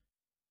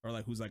 or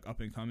like who's like up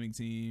and coming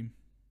team.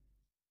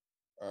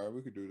 All right,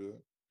 we could do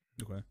that.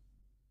 Okay.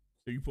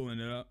 So you pulling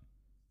it up?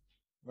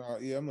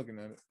 Yeah, I'm looking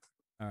at it.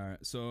 All right,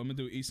 so I'm gonna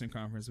do Eastern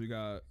Conference. We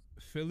got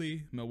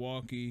Philly,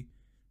 Milwaukee,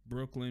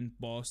 Brooklyn,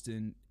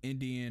 Boston,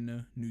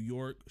 Indiana, New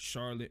York,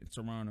 Charlotte, and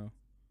Toronto.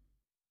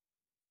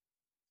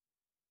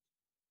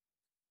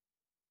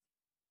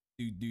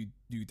 Do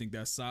you think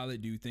that's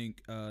solid? Do you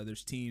think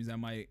there's teams that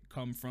might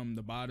come from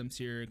the bottoms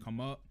here and come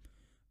up?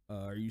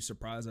 Are you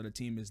surprised that a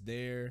team is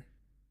there?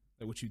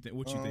 Like, what you think?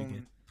 What you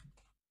thinking?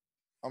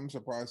 I'm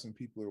surprised some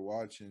people are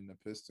watching the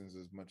Pistons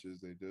as much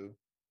as they do.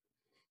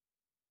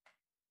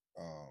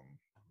 Um,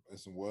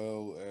 as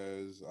well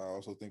as I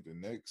also think the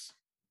Knicks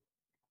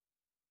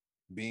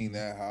being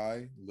that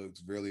high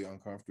looks really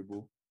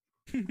uncomfortable.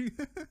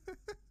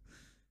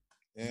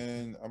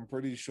 And I'm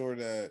pretty sure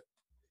that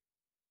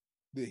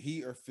the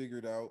Heat are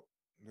figured out.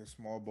 Their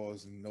small ball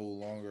is no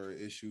longer an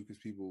issue because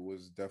people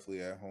was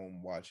definitely at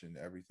home watching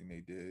everything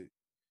they did.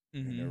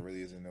 And there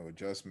really isn't no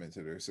adjustment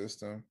to their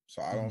system.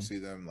 So I don't see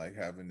them like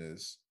having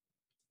this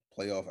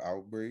playoff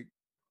outbreak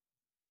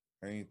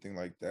or anything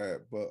like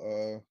that. But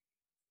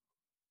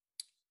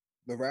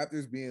the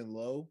Raptors being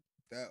low,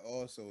 that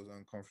also is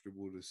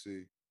uncomfortable to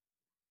see.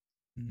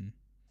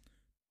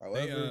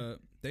 However,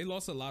 they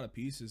lost a lot of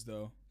pieces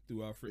though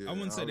throughout. I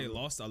wouldn't say they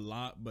lost a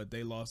lot, but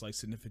they lost like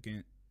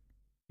significant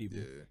people.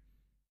 Yeah.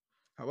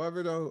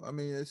 However, though, I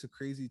mean, it's a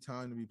crazy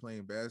time to be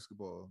playing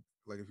basketball.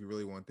 Like, if you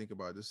really want to think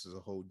about it, this is a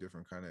whole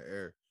different kind of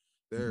era.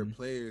 There are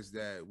players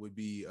that would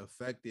be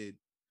affected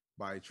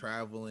by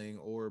traveling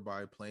or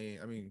by playing.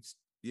 I mean,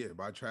 yeah,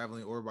 by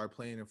traveling or by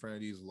playing in front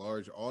of these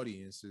large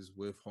audiences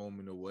with home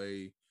and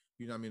away.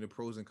 You know what I mean? The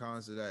pros and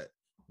cons of that.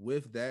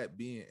 With that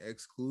being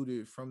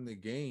excluded from the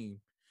game,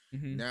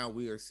 now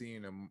we are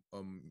seeing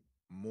a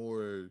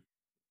more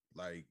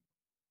like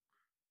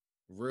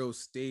real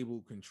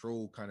stable,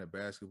 controlled kind of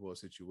basketball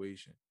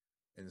situation.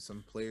 And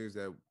some players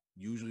that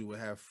usually would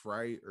have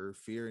fright or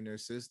fear in their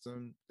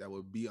system that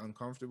would be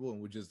uncomfortable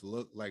and would just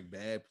look like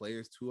bad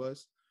players to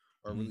us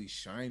are really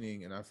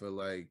shining. And I feel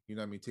like, you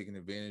know what I mean, taking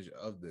advantage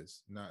of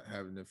this, not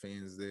having the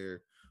fans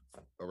there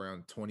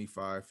around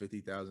 25,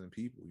 50,000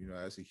 people. You know,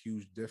 that's a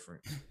huge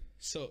difference.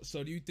 So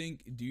do you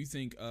think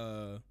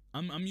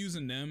I'm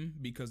using them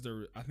because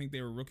I think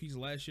they were rookies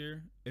last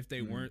year. If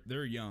they weren't,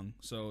 they're young.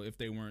 So if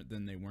they weren't,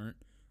 then they weren't.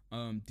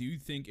 Do you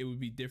think it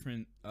would be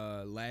different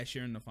last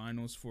year in the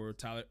finals for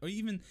Tyler, or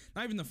even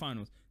not even the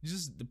finals,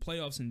 just the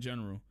playoffs in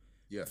general?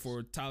 Yes.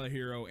 For Tyler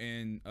Hero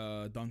and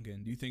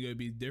Duncan, do you think it would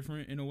be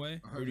different in a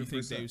way, 100%. Or do you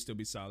think they would still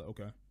be solid?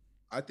 Okay.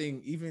 I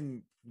think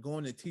even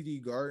going to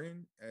TD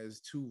Garden as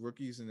two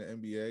rookies in the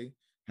NBA,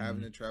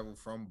 having to travel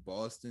from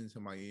Boston to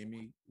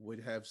Miami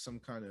would have some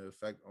kind of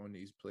effect on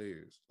these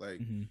players.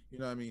 Like, you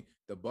know what I mean?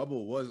 The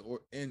bubble was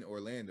in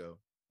Orlando.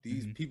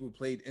 These people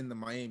played in the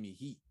Miami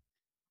Heat.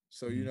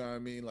 So, you know what I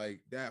mean?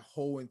 Like, that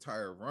whole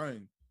entire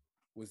run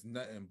was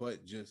nothing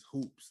but just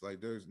hoops. Like,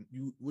 there's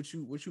what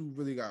you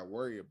really got to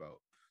worry about.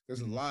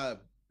 There's a lot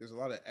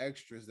of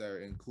extras that are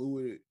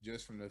included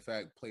just from the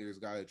fact players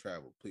got to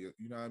travel. You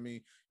know what I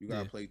mean? You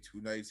got to play 2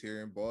 nights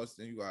here in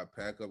Boston. You got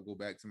to pack up, go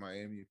back to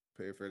Miami,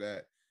 pay for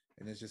that.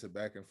 And it's just a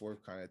back and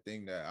forth kind of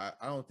thing that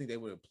I don't think they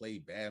would have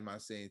played bad. I'm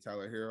not saying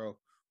Tyler Hero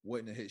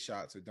wouldn't have hit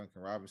shots or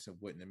Duncan Robinson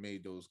wouldn't have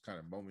made those kind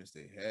of moments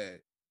they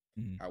had.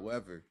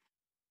 However,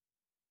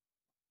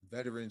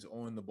 veterans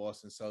on the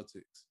Boston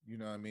Celtics, you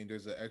know what I mean?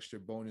 There's an extra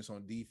bonus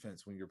on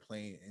defense when you're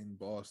playing in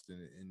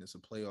Boston and it's a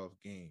playoff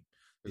game.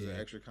 There's an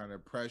extra kind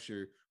of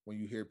pressure when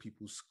you hear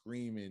people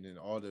screaming and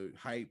all the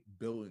hype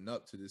building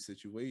up to the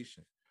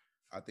situation.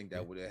 I think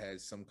that would have had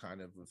some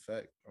kind of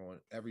effect on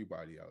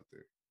everybody out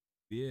there.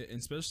 Yeah, and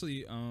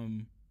especially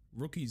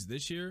rookies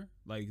this year,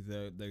 like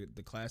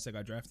the class that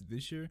got drafted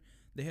this year,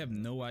 they have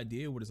no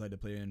idea what it's like to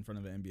play in front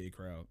of an NBA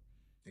crowd.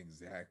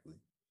 Exactly.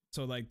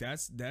 So like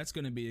that's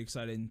going to be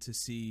exciting to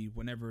see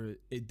whenever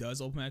it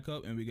does open back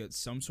up and we get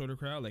some sort of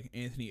crowd like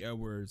Anthony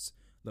Edwards,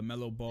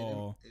 LaMelo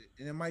Ball.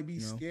 And it might be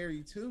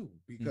scary too,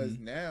 because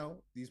now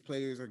these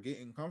players are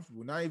getting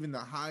comfortable. Not even the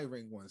high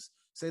ranked ones,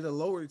 say the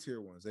lower tier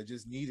ones that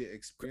just needed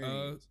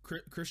experience.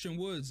 Christian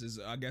Woods is,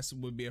 I guess,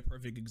 would be a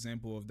perfect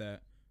example of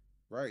that.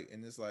 Right.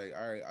 And it's like,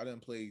 all right, I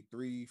didn't play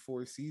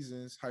 3-4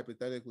 seasons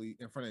hypothetically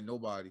in front of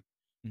nobody.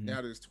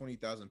 Now there's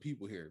 20,000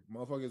 people here.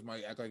 Motherfuckers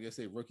might act like I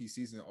say rookie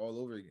season all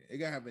over again. It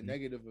gotta have a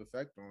negative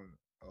effect on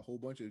a whole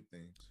bunch of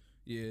things.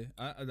 Yeah,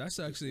 that's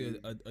actually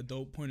a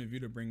dope point of view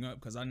to bring up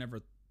because I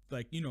never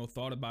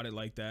thought about it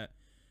like that,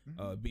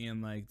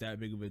 being like that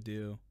big of a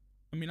deal.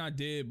 I mean, I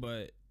did,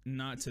 but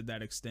not to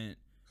that extent.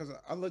 Because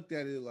I looked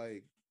at it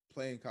like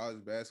playing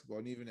college basketball,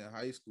 and even in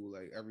high school,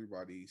 like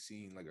everybody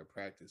seen like a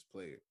practice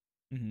player,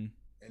 and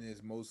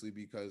it's mostly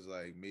because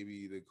like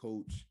maybe the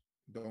coach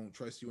don't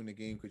trust you in the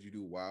game because you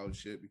do wild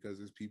shit because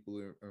there's people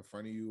in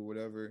front of you or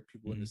whatever,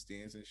 people in the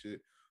stands and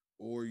shit,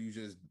 or you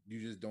just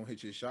don't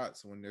hit your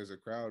shots when there's a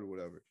crowd or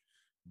whatever.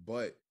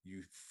 But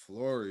you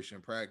flourish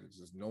in practice.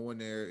 There's no one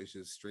there. It's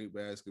just straight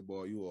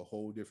basketball. You a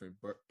whole different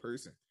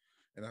person.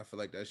 And I feel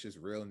like that's just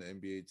real in the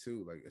NBA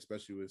too. Like,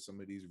 especially with some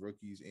of these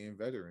rookies and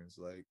veterans,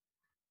 like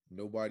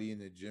nobody in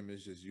the gym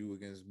is just you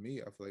against me.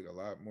 I feel like a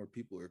lot more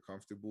people are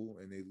comfortable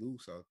and they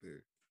loose out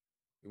there.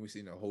 And we've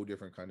seen a whole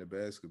different kind of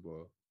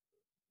basketball.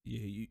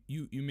 Yeah,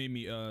 you made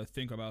me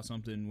think about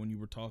something when you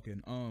were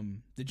talking.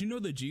 Did you know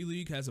the G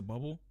League has a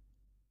bubble?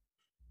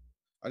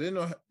 I didn't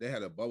know they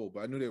had a bubble,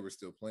 but I knew they were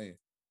still playing.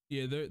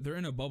 Yeah, they're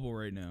in a bubble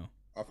right now.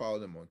 I follow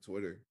them on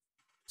Twitter.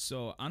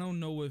 So I don't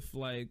know if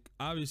like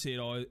obviously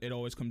it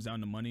always comes down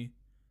to money.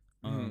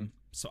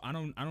 So I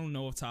don't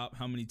know off top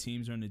how many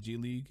teams are in the G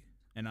League,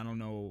 and I don't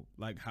know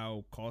like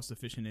how cost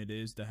efficient it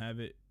is to have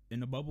it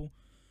in a bubble.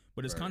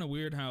 But it's Right. kind of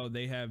weird how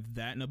they have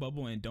that in a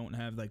bubble and don't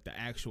have like the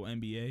actual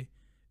NBA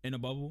in a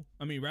bubble.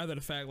 I mean, rather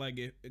the fact like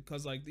it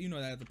because like you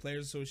know that the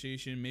Players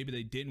Association maybe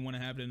they didn't want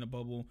to have it in a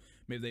bubble,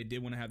 maybe they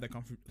did want to have that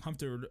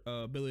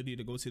comfortability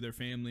to go see their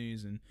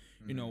families and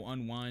you know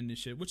unwind and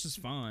shit, which is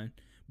fine.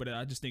 But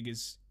I just think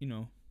it's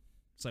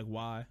it's like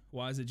why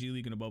is the G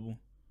League in a bubble?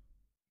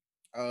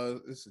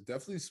 It's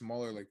definitely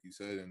smaller, like you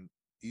said, and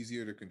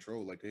easier to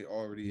control. Like they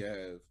already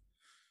have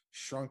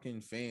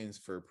shrunken fans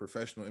for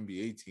professional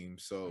NBA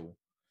teams, so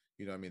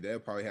I mean, they'll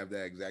probably have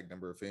that exact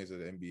number of fans at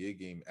the NBA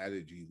game at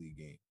a G League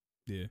game.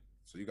 Yeah.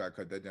 So you got to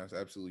cut that down to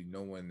absolutely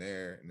no one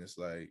there, and it's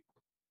like,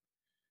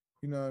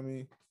 what I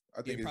mean?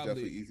 I think it's probably,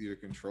 definitely easier to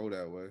control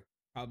that way.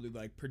 Probably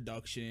like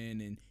production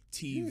and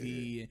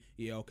TV.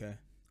 Yeah, okay,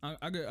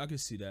 I could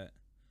see that.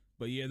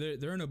 But yeah,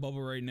 they're in a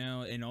bubble right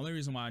now, and the only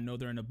reason why I know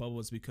they're in a bubble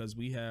is because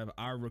we have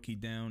our rookie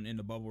down in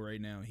the bubble right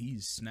now.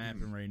 He's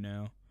snapping right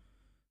now.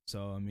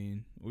 So I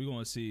mean, we're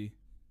gonna see,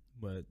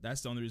 but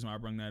that's the only reason why I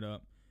bring that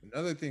up.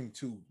 Another thing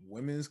too,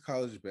 women's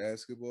college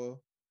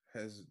basketball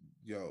has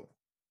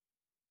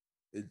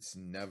it's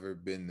never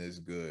been this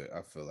good.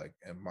 I feel like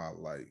in my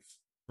life.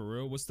 For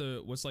real, what's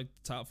like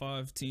the top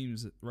 5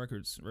 teams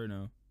records right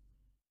now?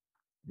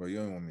 Bro, you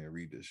don't want me to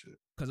read this shit.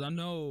 Cause I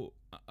know,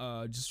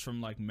 just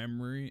from like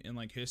memory and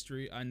like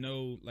history, I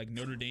know like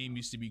Notre Dame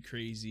used to be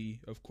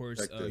crazy. Of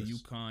course,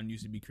 UConn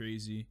used to be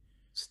crazy.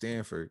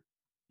 Stanford,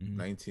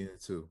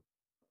 19-2.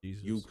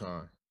 Jesus.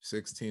 UConn,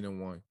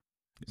 16-1.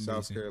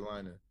 South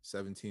Carolina,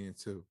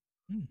 17-2.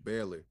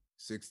 Baylor,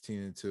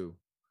 16-2.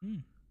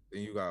 Then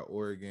you got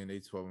Oregon,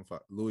 they 12-5.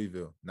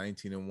 Louisville,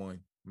 19-1.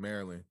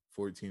 Maryland,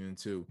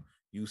 14-2.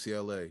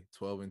 UCLA,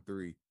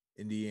 12-3.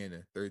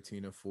 Indiana,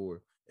 13-4.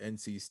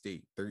 NC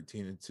State,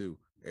 13-2.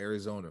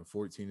 Arizona,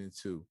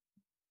 14-2.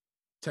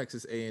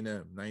 Texas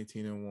A&M,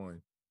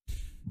 19-1.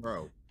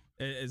 Bro,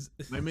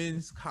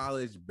 women's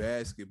college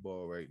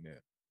basketball right now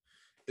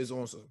is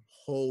on some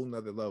whole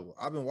nother level.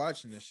 I've been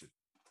watching this shit.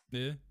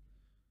 Yeah.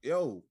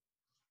 Yo.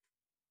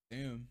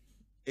 Damn.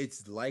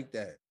 It's like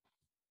that.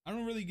 I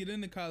don't really get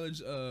into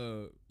college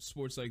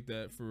sports like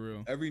that for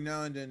real. Every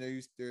now and then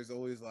there's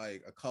always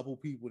like a couple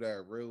people that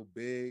are real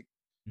big.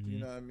 You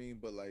know what I mean?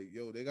 But like,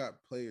 yo, they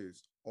got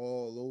players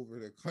all over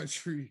the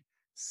country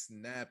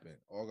snapping.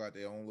 All got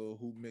their own little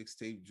hoop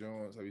mixtape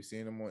joints. Have you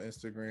seen them on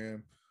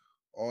Instagram?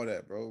 All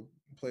that, bro.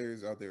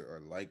 Players out there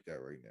are like that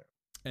right now.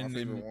 And my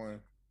favorite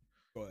one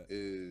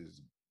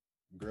is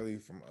girly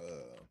from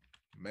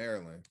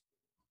Maryland.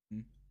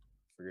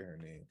 Forget her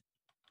name.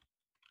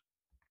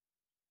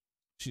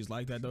 She's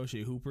like that though.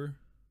 She a hooper.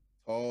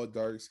 Tall,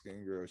 dark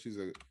skinned girl. She's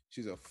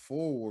a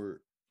forward,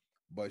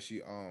 but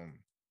she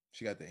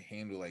got the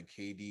handle like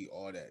KD,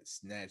 all that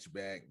snatch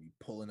back, be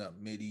pulling up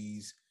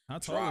middies,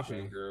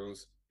 dropping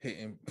girls,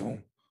 hitting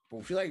boom,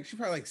 boom. She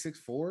probably like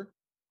 6'4".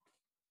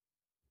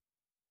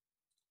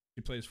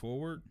 She plays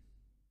forward.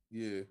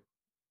 Yeah.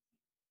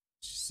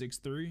 She's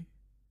 6'3".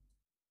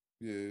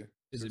 Yeah.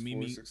 Is it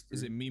Mimi? 6'3".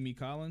 Is it Mimi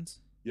Collins?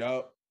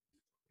 Yup.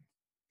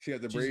 She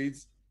got the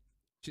braids.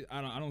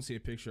 I don't see a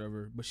picture of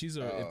her, but she's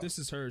if this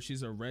is her,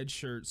 she's a red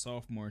shirt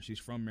sophomore. She's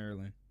from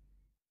Maryland.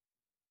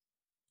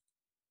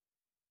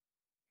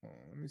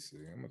 Let me see.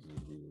 I'm gonna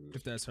just Google this.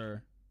 If that's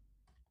her.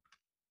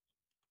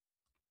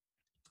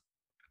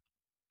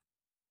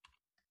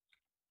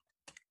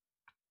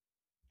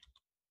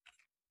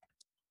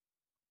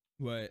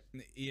 But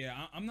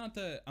yeah, I'm not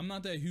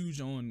that huge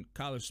on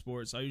college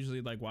sports. I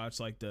usually like watch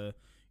like the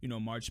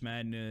March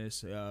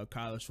Madness,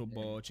 college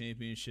football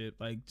championship,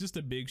 like just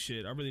the big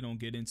shit. I really don't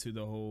get into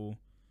the whole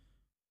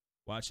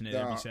watching it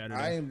every Saturday.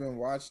 I ain't been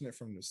watching it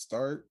from the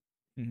start,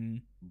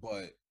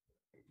 but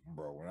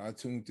bro, when I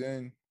tuned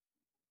in,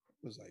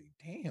 I was like,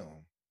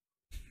 damn,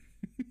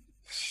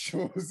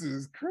 shows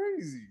is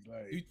crazy.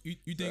 Like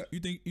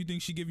you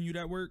think she giving you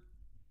that work?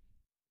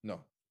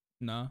 No.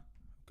 Nah.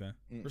 Okay.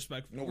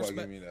 Nobody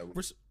give me that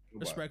work.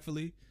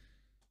 Respectfully.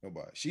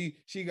 Nobody.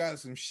 She got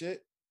some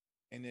shit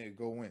and then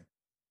go in.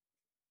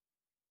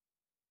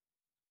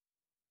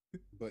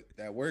 But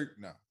that work,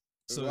 nah.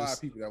 There's a lot of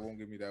people that won't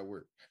give me that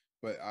work.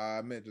 But I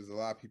admit there's a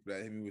lot of people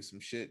that hit me with some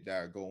shit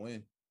that go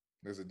in.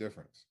 There's a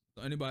difference.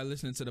 So anybody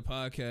listening to the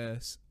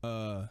podcast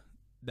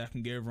that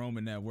can give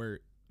Roman that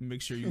work,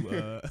 make sure you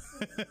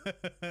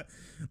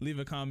leave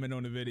a comment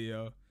on the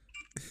video.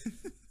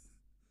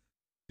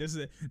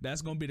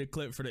 That's gonna be the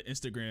clip for the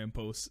Instagram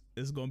post.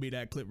 It's gonna be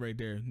that clip right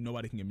there.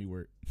 Nobody can give me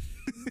work.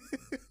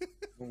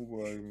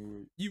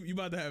 You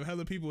about to have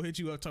hella people hit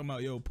you up talking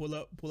about, yo, pull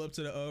up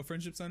to the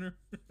friendship center.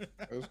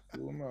 That's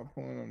cool. I'm not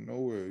pulling up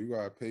nowhere. You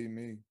gotta pay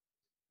me.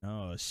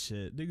 Oh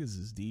shit, niggas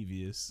is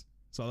devious.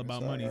 It's all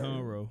about money,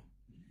 huh, bro?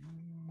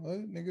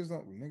 What? Niggas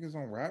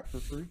don't rap for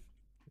free.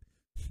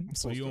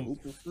 So you don't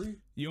hoop for free?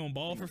 You don't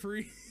ball for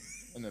free?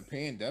 In the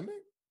pandemic?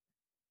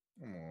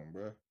 Come on,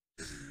 bro.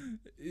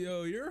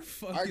 Yo, you're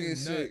fucking I get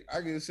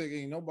nuts. sick.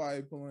 Ain't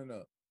nobody pulling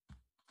up.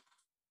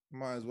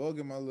 Might as well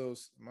get my little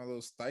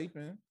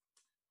stipend.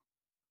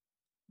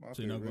 My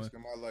So you're not risk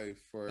of my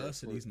life for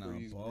he's not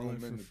these balling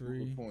grown men for to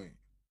prove free. a point.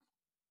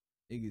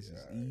 Niggas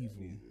is evil.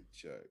 I need to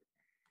check.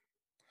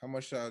 How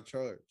much should I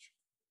charge?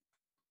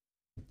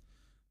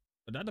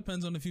 But that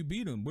depends on if you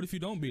beat him. What if you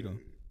don't beat him?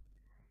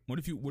 What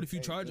if you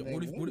charge him?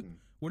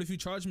 What if you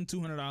charge him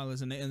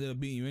 $200 and they ended up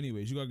beating you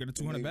anyways? You gotta get the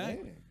 200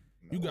 back. No.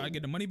 You gotta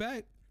get the money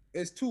back.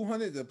 It's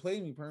 200 to play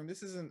me, Perm.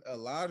 This isn't a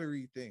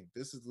lottery thing.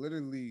 This is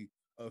literally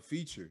a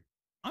feature.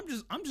 I'm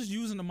just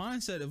using the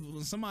mindset of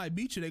when somebody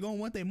beat you, they gonna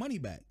want their money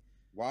back.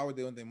 Why would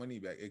they want their money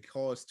back? It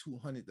costs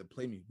 200 to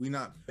play me. We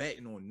not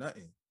betting on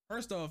nothing.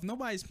 First off,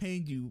 nobody's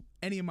paying you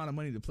any amount of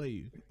money to play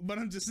you. But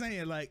I'm just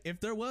saying, like, if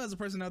there was a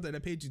person out there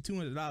that paid you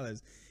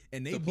 $200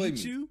 and they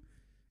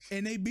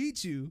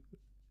beat you,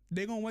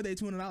 they're gonna want their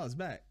 $200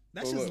 back.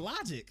 That's just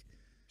logic.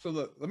 So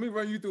look, let me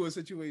run you through a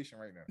situation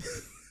right now.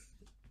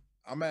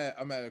 I'm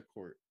at a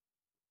court.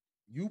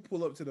 You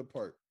pull up to the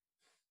park.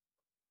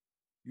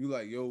 You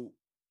like, yo,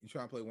 you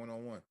trying to play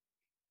one-on-one.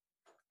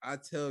 I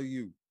tell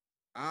you,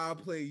 I'll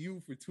play you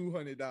for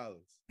 $200.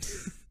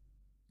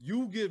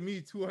 You give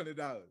me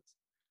 $200.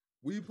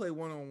 We play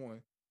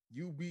one-on-one.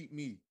 You beat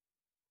me,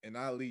 and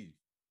I leave.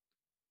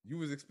 You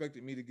was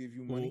expecting me to give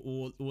you money.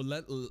 Well,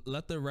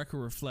 let the record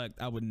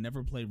reflect. I would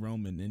never play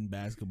Roman in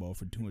basketball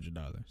for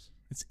 $200.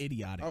 It's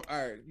idiotic. All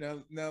right,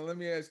 now let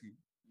me ask you: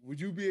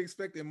 would you be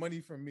expecting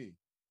money from me?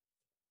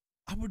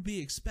 I would be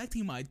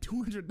expecting my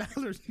 $200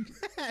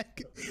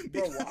 back.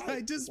 Bro, why?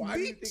 I just why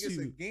beat do you think it's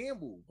a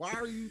gamble? Why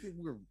do you think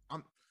we're?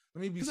 Let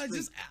me be.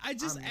 Because I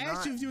just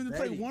asked you if you want to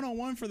play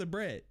one-on-one for the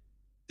bread.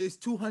 It's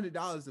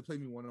 $200 to play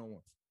me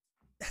one-on-one.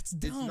 That's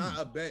dumb. It's not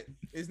a bet.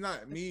 It's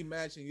not me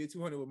matching your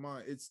 200 with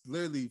mine. It's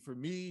literally for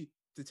me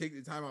to take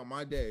the time out of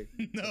my day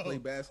to play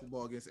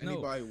basketball against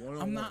anybody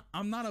one-on-one.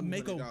 I'm not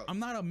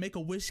a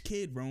make-a-wish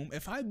kid, Rome.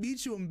 If I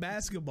beat you in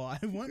basketball,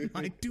 I want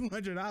my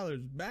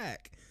 $200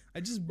 back. I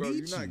just beat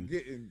you. You're not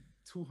getting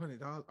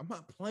 $200. I'm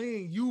not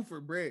playing you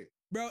for bread.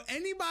 Bro,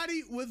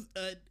 anybody with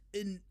a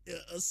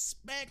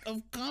speck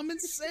of common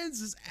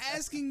sense is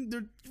asking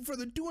for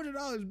the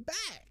 $200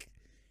 back.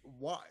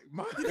 Why?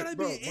 You gotta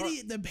be an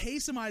idiot to pay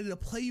somebody to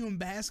play you in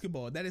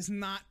basketball. That is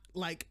not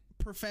like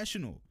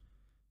professional.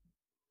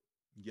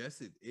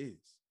 Yes, it is.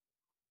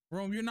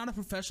 Rome, you're not a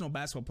professional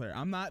basketball player.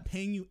 I'm not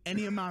paying you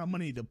any amount of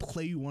money to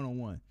play you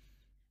one-on-one.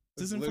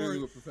 This is literally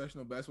with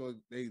professional basketball.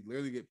 They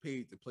literally get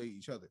paid to play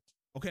each other.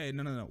 Okay,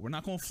 no. We're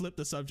not going to flip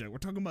the subject. We're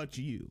talking about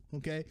you,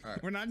 okay?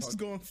 Right, we're not just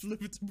going to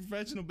flip it to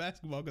professional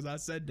basketball because I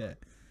said that.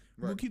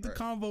 We'll keep the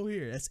convo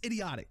here. That's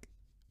idiotic.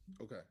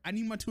 Okay. I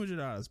need my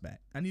 $200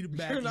 back. I need it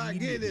back. You're not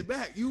getting it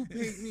back. You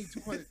paid me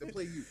 $200 to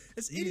play you.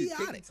 It's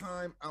idiotic.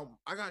 Time.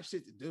 I got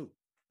shit to do.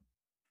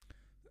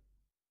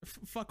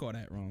 Fuck all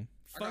that, Ron.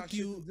 Fuck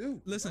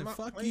you. Listen,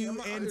 fuck you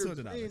and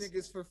 $200.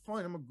 Niggas for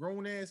fun. I'm a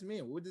grown ass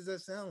man. What does that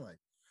sound like?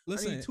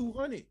 Listen, I need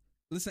 $200.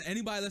 Listen,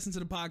 anybody listen to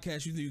the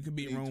podcast, you think you can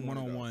beat Rome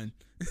one-on-one.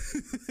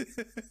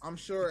 I'm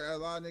sure a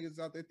lot of niggas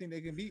out there think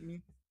they can beat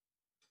me.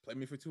 Play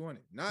me for $200.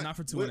 Not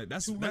for $200.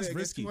 That's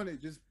risky.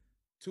 Just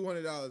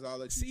 $200. I'll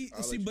let you.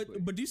 See,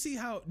 but do you see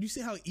how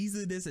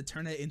easy it is to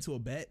turn that into a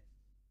bet?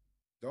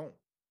 Don't.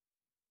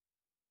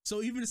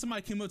 So even if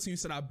somebody came up to you and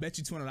said, "I bet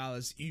you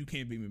 $200, you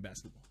can't beat me in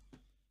basketball."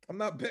 I'm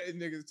not betting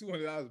niggas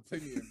 $200 to play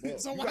me in ball.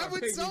 So why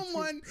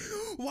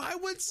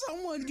would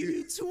someone give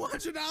you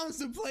 $200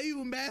 to play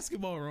you in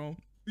basketball, Rome?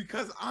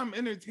 Because I'm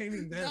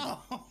entertaining them.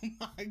 Oh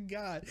my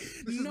god!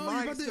 This is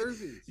my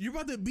service. You're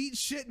about to beat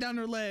shit down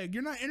their leg.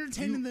 You're not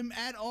entertaining them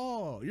at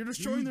all. You're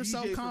destroying their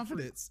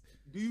self-confidence.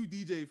 Do you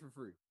DJ for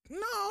free?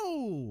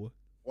 No.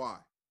 Why?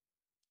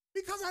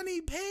 Because I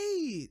need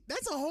paid.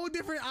 That's a whole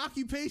different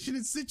occupation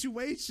and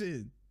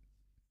situation.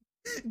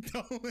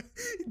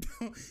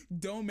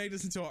 Don't make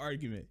this into an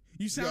argument.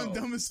 You sound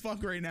dumb as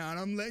fuck right now, and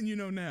I'm letting you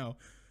know now.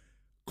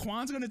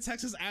 Quan's gonna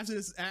text us after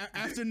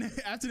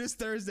this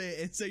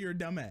Thursday and say you're a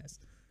dumbass.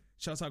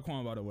 Shouts out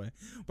Quan, by the way,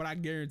 but I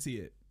guarantee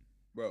it,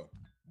 bro.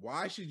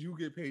 Why should you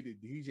get paid to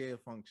DJ a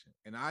function,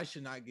 and I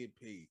should not get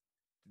paid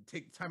to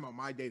take time out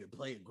my day to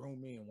play a grown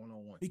man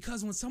one-on-one?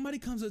 Because when somebody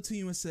comes up to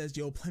you and says,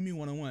 "Yo, play me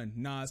one-on-one,"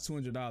 nah, it's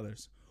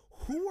 $200.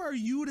 Who are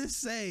you to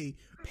say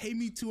pay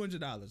me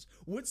 $200?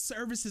 What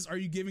services are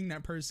you giving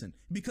that person?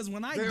 Because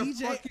when I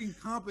DJ, fucking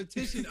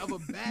competition of a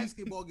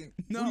basketball game.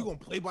 No, you gonna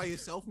play by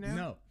yourself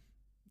now?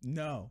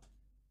 No,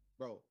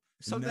 bro.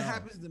 If something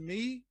happens to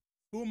me,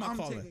 who am I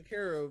calling? Taking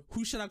care of.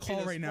 Who should I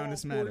call right now in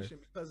this matter?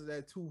 Because of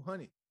that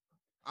 $200,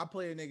 I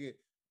play a nigga.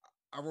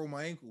 I roll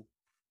my ankle.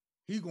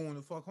 He going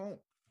to fuck home.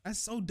 That's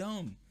so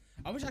dumb.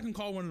 I wish I can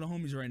call one of the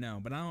homies right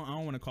now, but I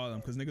don't want to call them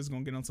because niggas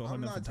gonna get onto a whole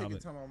nother topic. I'm not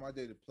taking time on my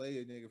day to play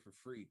a nigga for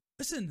free.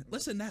 Listen,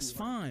 that's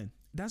fine.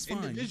 That's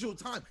fine. Individual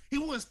time. He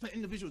wants to spend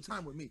individual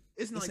time with me.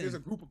 It's not like there's a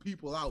group of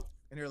people out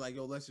and they're like,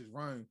 yo, let's just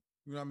run.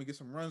 You know what I mean? Get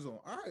some runs on.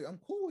 All right, I'm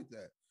cool with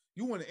that.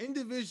 You want to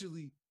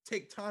individually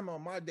take time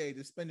on my day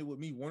to spend it with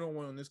me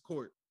one-on-one on this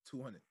court,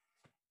 200.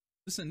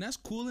 Listen, that's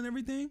cool and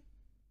everything.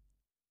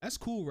 That's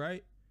cool,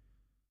 right?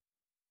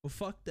 But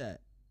fuck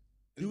that.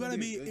 You gotta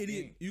be an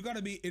idiot. You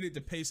gotta be an idiot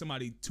to pay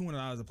somebody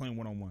 $200 to play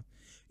one-on-one.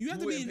 You have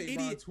to be an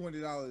idiot.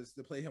 $200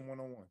 to play him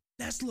one-on-one.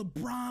 That's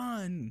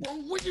LeBron. Bro,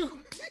 what you?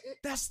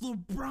 That's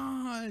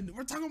LeBron.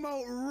 We're talking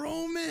about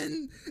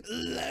Roman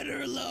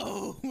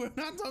Letterlow. We're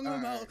not talking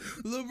about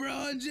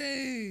LeBron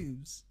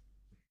James.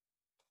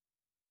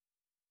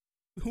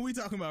 Who we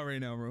talking about right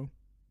now, bro?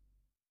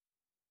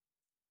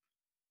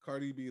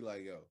 Cardi B,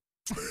 like, yo,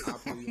 I'll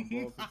play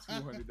you ball for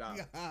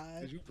 $200.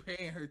 Cause you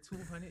paying her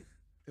 $200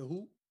 to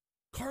who?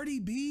 Cardi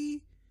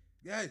B.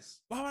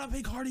 Yes. Why would I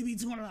pay Cardi B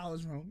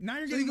 $200, bro? Now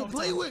you're so getting you can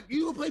play with.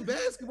 You can play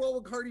basketball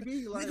with Cardi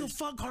B. Like, nigga,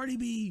 fuck Cardi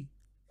B.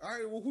 All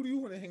right. Well, who do you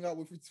want to hang out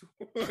with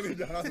for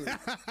 $200?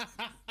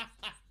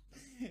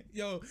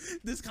 Yo,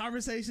 this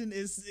conversation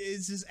is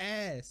just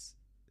ass.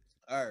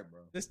 All right,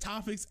 bro. This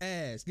topic's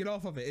ass. Get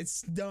off of it.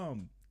 It's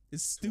dumb.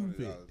 It's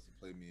stupid. $200 to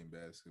play me in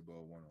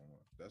basketball one-on-one.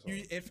 That's all.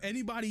 If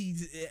anybody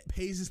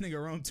pays this nigga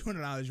around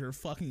 $200, you're a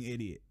fucking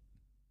idiot.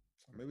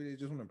 Maybe they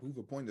just want to prove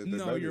a point that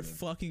they're no, you're a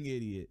fucking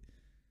idiot.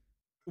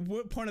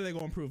 What point are they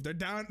gonna prove? They're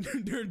down.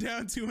 They're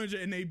down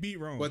 200 and they beat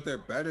Rome. But they're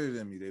better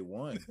than me. They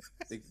won.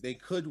 they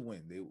could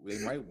win. They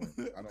might win.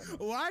 I don't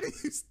know. Why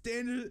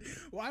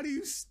do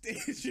you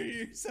stand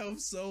yourself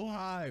so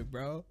high,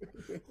 bro?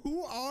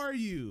 Who are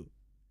you?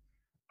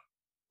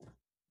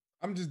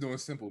 I'm just doing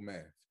simple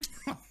math.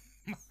 Oh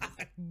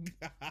my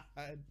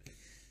god.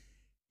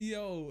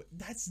 Yo,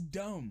 that's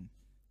dumb.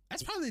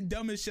 That's probably the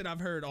dumbest shit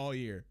I've heard all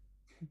year.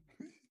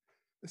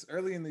 It's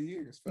early in the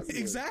year. It's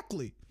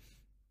exactly.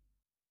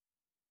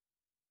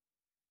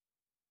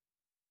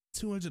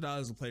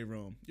 $200 to play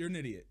Rome. You're an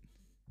idiot.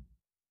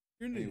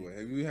 Anyway,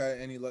 have you had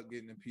any luck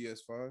getting a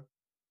PS5?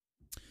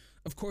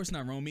 Of course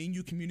not, Rome. Me and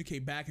you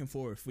communicate back and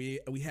forth. We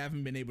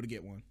haven't been able to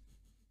get one.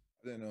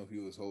 I didn't know if he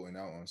was holding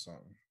out on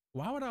something.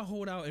 Why would I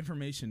hold out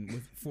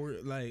information for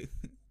like?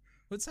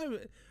 What type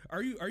of?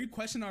 Are you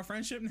questioning our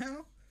friendship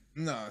now?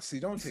 Nah, see,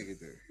 don't take it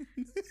there.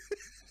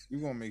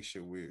 You're gonna make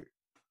shit weird.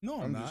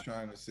 No, I'm not. Just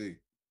trying to see.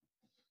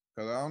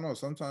 Cause I don't know.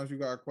 Sometimes you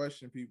gotta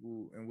question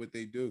people and what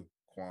they do.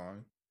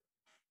 Quan.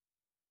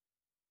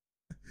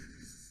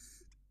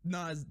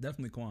 No, it's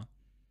definitely Quan.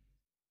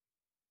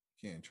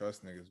 Can't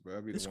trust niggas, but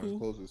I'll be the ones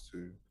closest to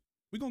you.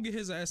 We gonna get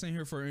his ass in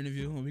here for an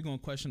interview, and we gonna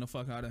question the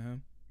fuck out of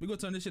him. We gonna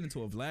turn this shit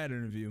into a Vlad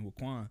interview with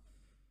Quan.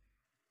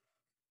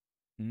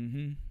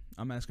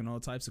 I'm asking all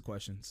types of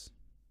questions.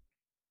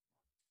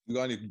 You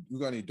got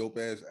any dope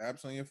ass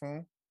apps on your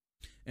phone?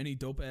 Any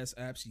dope ass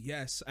apps?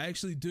 Yes, I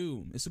actually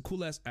do. It's a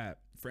cool ass app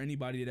for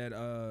anybody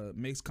that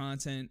makes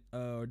content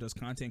or does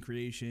content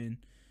creation.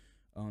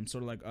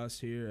 Sort of like us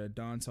here at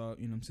Don Talk.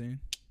 You know what I'm saying?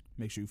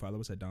 Make sure you follow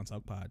us at Don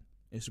Talk Pod,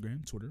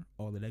 Instagram, Twitter,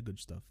 all of that good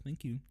stuff.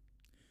 Thank you.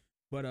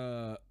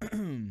 But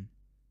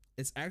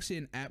it's actually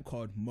an app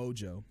called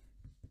Mojo,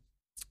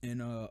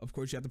 and of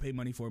course you have to pay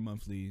money for it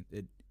monthly.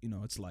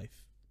 It's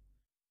life.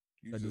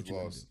 You just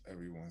lost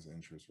everyone's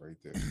interest right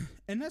there.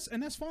 and that's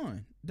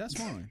fine. That's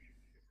fine.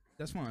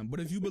 That's fine.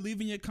 But if you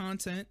believe in your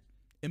content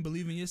and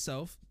believe in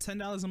yourself,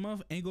 $10 a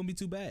month ain't gonna be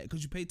too bad,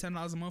 because you pay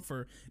 $10 a month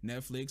for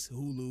Netflix,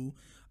 Hulu,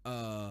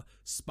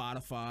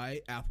 Spotify,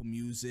 Apple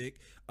Music,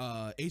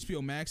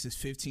 HBO Max is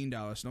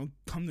 $15. Don't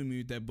come to me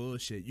with that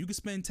bullshit. You can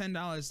spend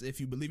 $10 if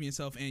you believe in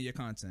yourself and your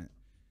content.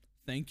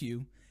 Thank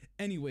you.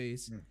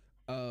 Anyways,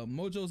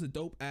 Mojo is a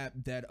dope app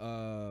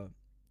that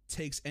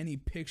takes any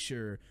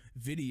picture,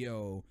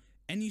 video,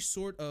 any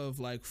sort of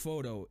like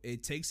photo.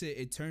 It takes it,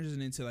 it turns it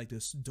into like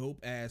this dope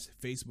ass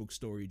Facebook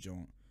story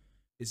joint.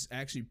 It's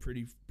actually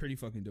pretty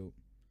fucking dope.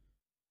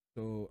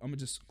 So I'm gonna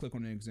just click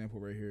on an example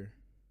right here.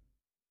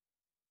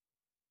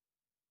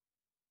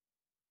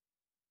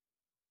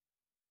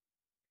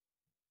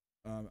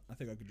 I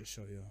think I could just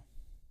show you.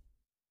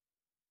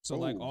 So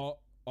like all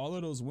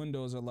of those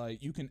windows are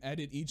like, you can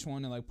edit each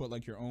one and like put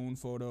like your own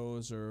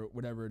photos or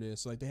whatever it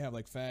is. So like they have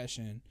like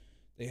fashion,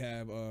 they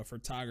have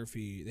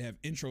photography, they have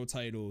intro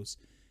titles,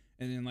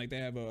 and then like they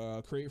have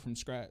a create from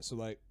scratch. So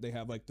like they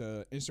have like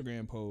the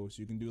Instagram post,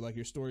 you can do like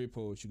your story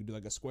post, you can do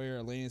like a square,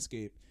 a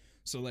landscape.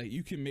 So like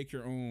you can make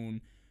your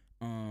own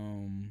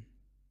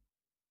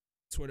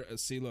Twitter.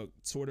 See, look,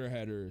 Twitter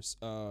headers,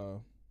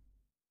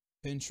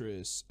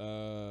 Pinterest,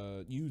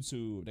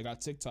 YouTube. They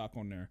got TikTok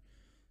on there.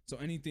 So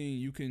anything,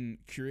 you can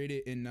create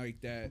it in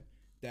like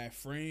that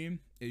frame,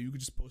 and you can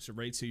just post it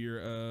right to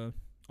your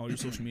all your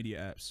social media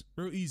apps.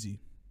 Real easy.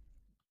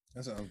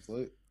 That sounds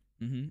lit.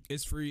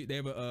 It's free. They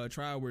have a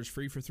trial where it's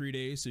free for 3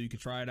 days, so you can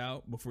try it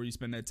out before you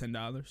spend that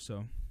 $10.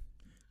 So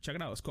check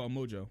it out. It's called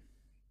Mojo.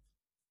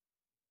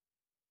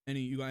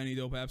 You got any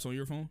dope apps on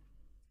your phone?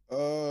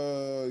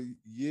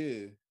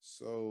 Yeah.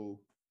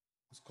 So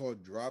it's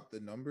called Drop the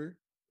Number.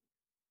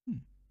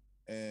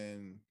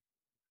 And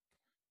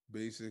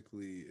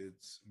basically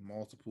it's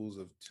multiples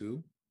of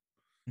 2.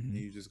 And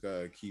you just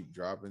gotta keep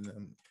dropping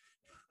them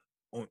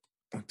on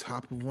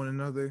top of one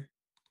another.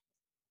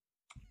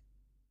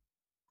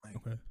 Like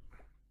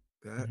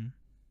that.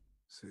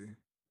 See?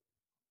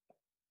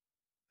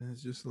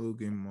 It's just a little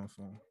game on my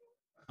phone.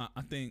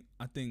 I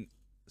think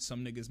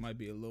some niggas might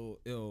be a little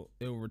ill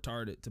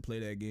retarded to play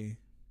that game.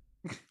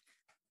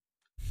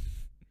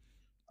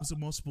 What's a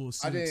multiple of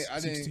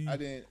 16? I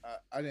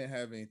didn't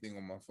have anything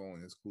on my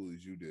phone as cool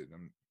as you did.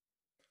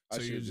 I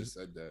should have just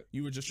said that.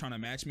 You were just trying to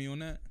match me on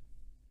that?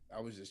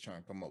 I was just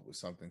trying to come up with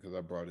something because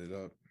I brought it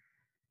up.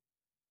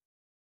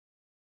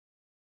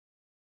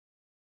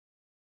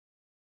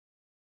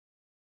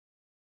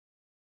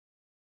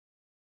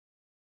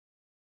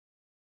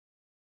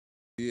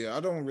 Yeah,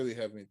 I don't really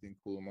have anything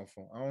cool on my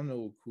phone. I don't know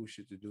what cool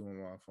shit to do on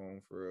my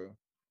phone for real.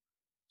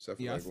 Except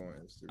for like on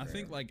Instagram. I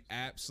think like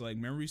apps, like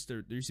memories.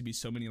 There used to be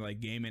so many like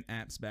gaming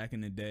apps back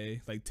in the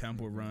day, like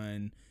Temple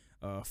Run,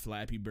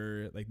 Flappy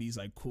Bird, like these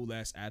like cool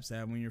ass apps to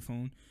have on your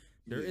phone.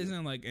 There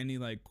isn't like any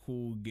like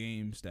cool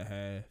games to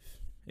have,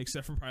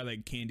 except for probably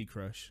like Candy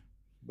Crush.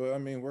 But I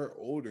mean, we're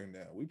older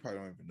now. We probably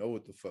don't even know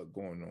what the fuck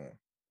going on.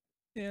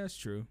 Yeah, that's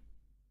true.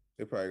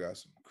 They probably got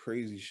some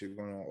crazy shit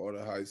going on. All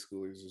the high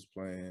schoolers is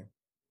playing.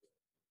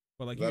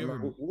 But like,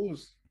 what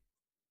was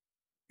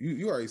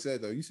you already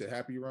said though? You said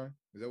Happy Run.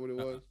 Is that what it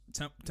was?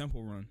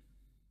 Temple Run.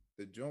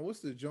 The joint.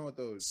 What's the joint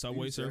though?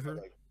 Subway Surfer.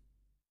 Like,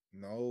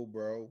 no,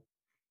 bro.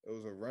 It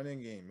was a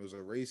running game. It was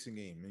a racing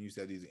game, and you used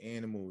to have these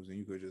animals, and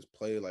you could just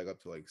play like up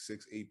to like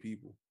 6-8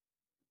 people.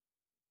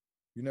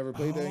 You never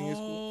played that in your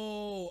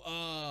school?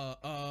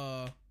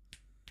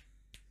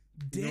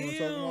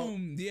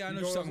 Damn. Yeah, I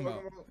know what you're talking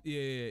about.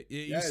 Yeah.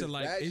 It used to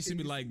like. It used to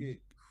be like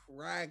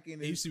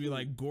cracking. It used to be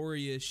like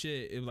gory as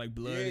shit. It was like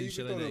blood and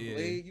shit like that. Yeah.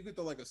 You could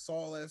throw like a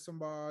saw at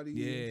somebody.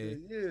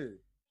 Yeah.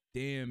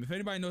 Damn. If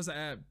anybody knows the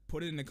app,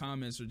 put it in the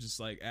comments or just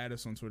like add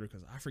us on Twitter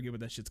because I forget what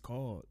that shit's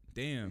called.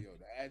 Damn. Yo,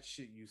 that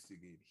shit used to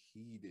get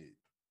heated.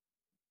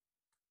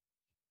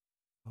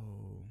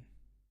 Oh.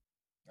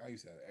 I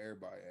used to have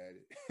everybody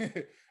at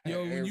it.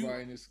 Yo,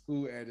 everybody in the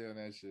school added on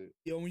that shit.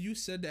 Yo, when you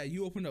said that,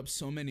 you opened up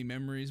so many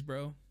memories,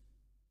 bro.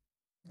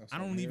 I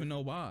don't even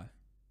know why.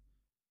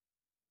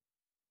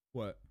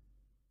 What?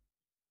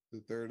 The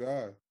third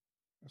eye.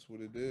 That's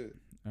what it did.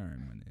 All right,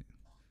 my nigga.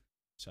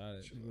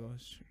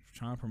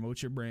 Trying to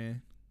promote your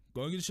brand.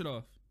 Go and get the shit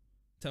off.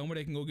 Tell them where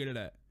they can go get it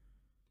at.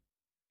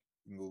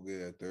 You can go get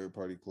it at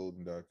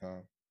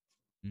thirdpartyclothing.com.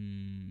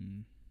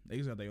 They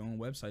just got their own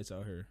websites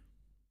out here.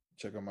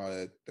 Check them out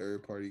at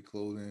Third Party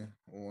Clothing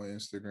on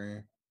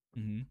Instagram.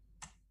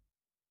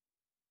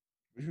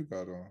 What you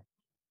got on?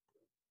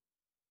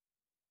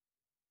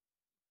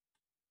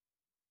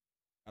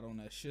 Got on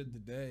that shit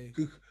today.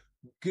 Good.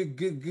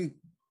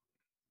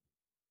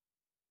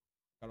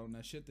 Got on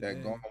that shit today.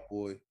 That Gone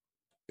Boy.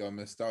 Y'all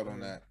missed out on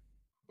that.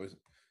 But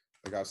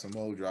I got some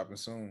more dropping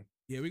soon.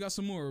 Yeah, we got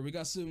some more. We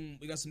got some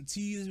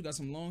tees. We got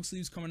some long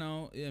sleeves coming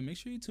out. Yeah, make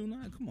sure you tune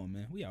in. Come on,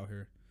 man. We out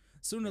here.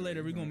 Sooner or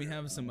later, we're gonna be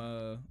having some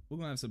we're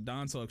gonna have some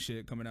Don Talk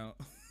shit coming out.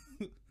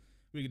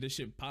 We get this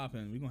shit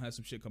popping. We're gonna have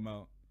some shit come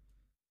out.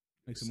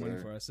 Make some money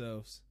for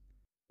ourselves.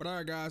 But all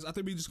right, guys, I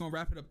think we just gonna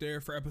wrap it up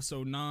there for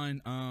episode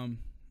 9.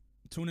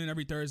 Tune in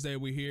every Thursday.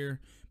 We're here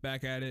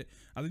back at it.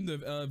 I think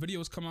the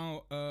videos come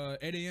out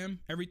 8 a.m.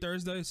 every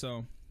Thursday.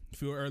 So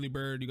if you're an early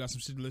bird, you got some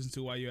shit to listen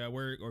to while you're at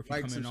work, or if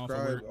you're coming off of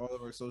work. All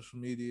of our social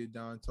media,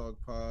 Don Talk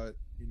Pod.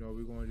 You know,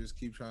 we're gonna just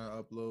keep trying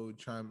to upload.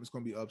 It's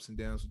gonna be ups and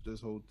downs with this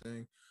whole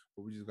thing,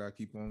 but we just gotta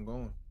keep on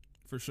going.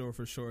 For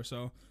sure.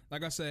 So,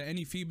 like I said,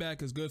 any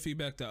feedback is good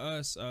feedback to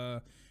us.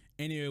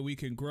 Any way we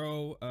can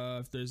grow.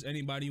 If there's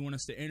anybody you want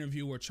us to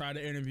interview or try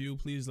to interview,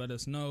 please let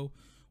us know.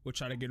 We'll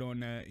try to get on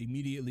that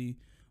immediately.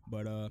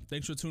 But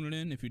thanks for tuning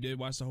in. If you did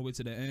watch the whole way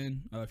to the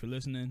end, if you're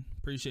listening,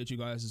 appreciate you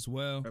guys as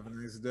well. Have a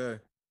nice day.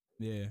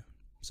 Yeah.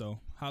 So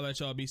holla at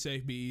y'all. Be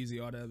safe, be easy,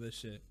 all that other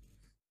shit.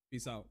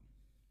 Peace out.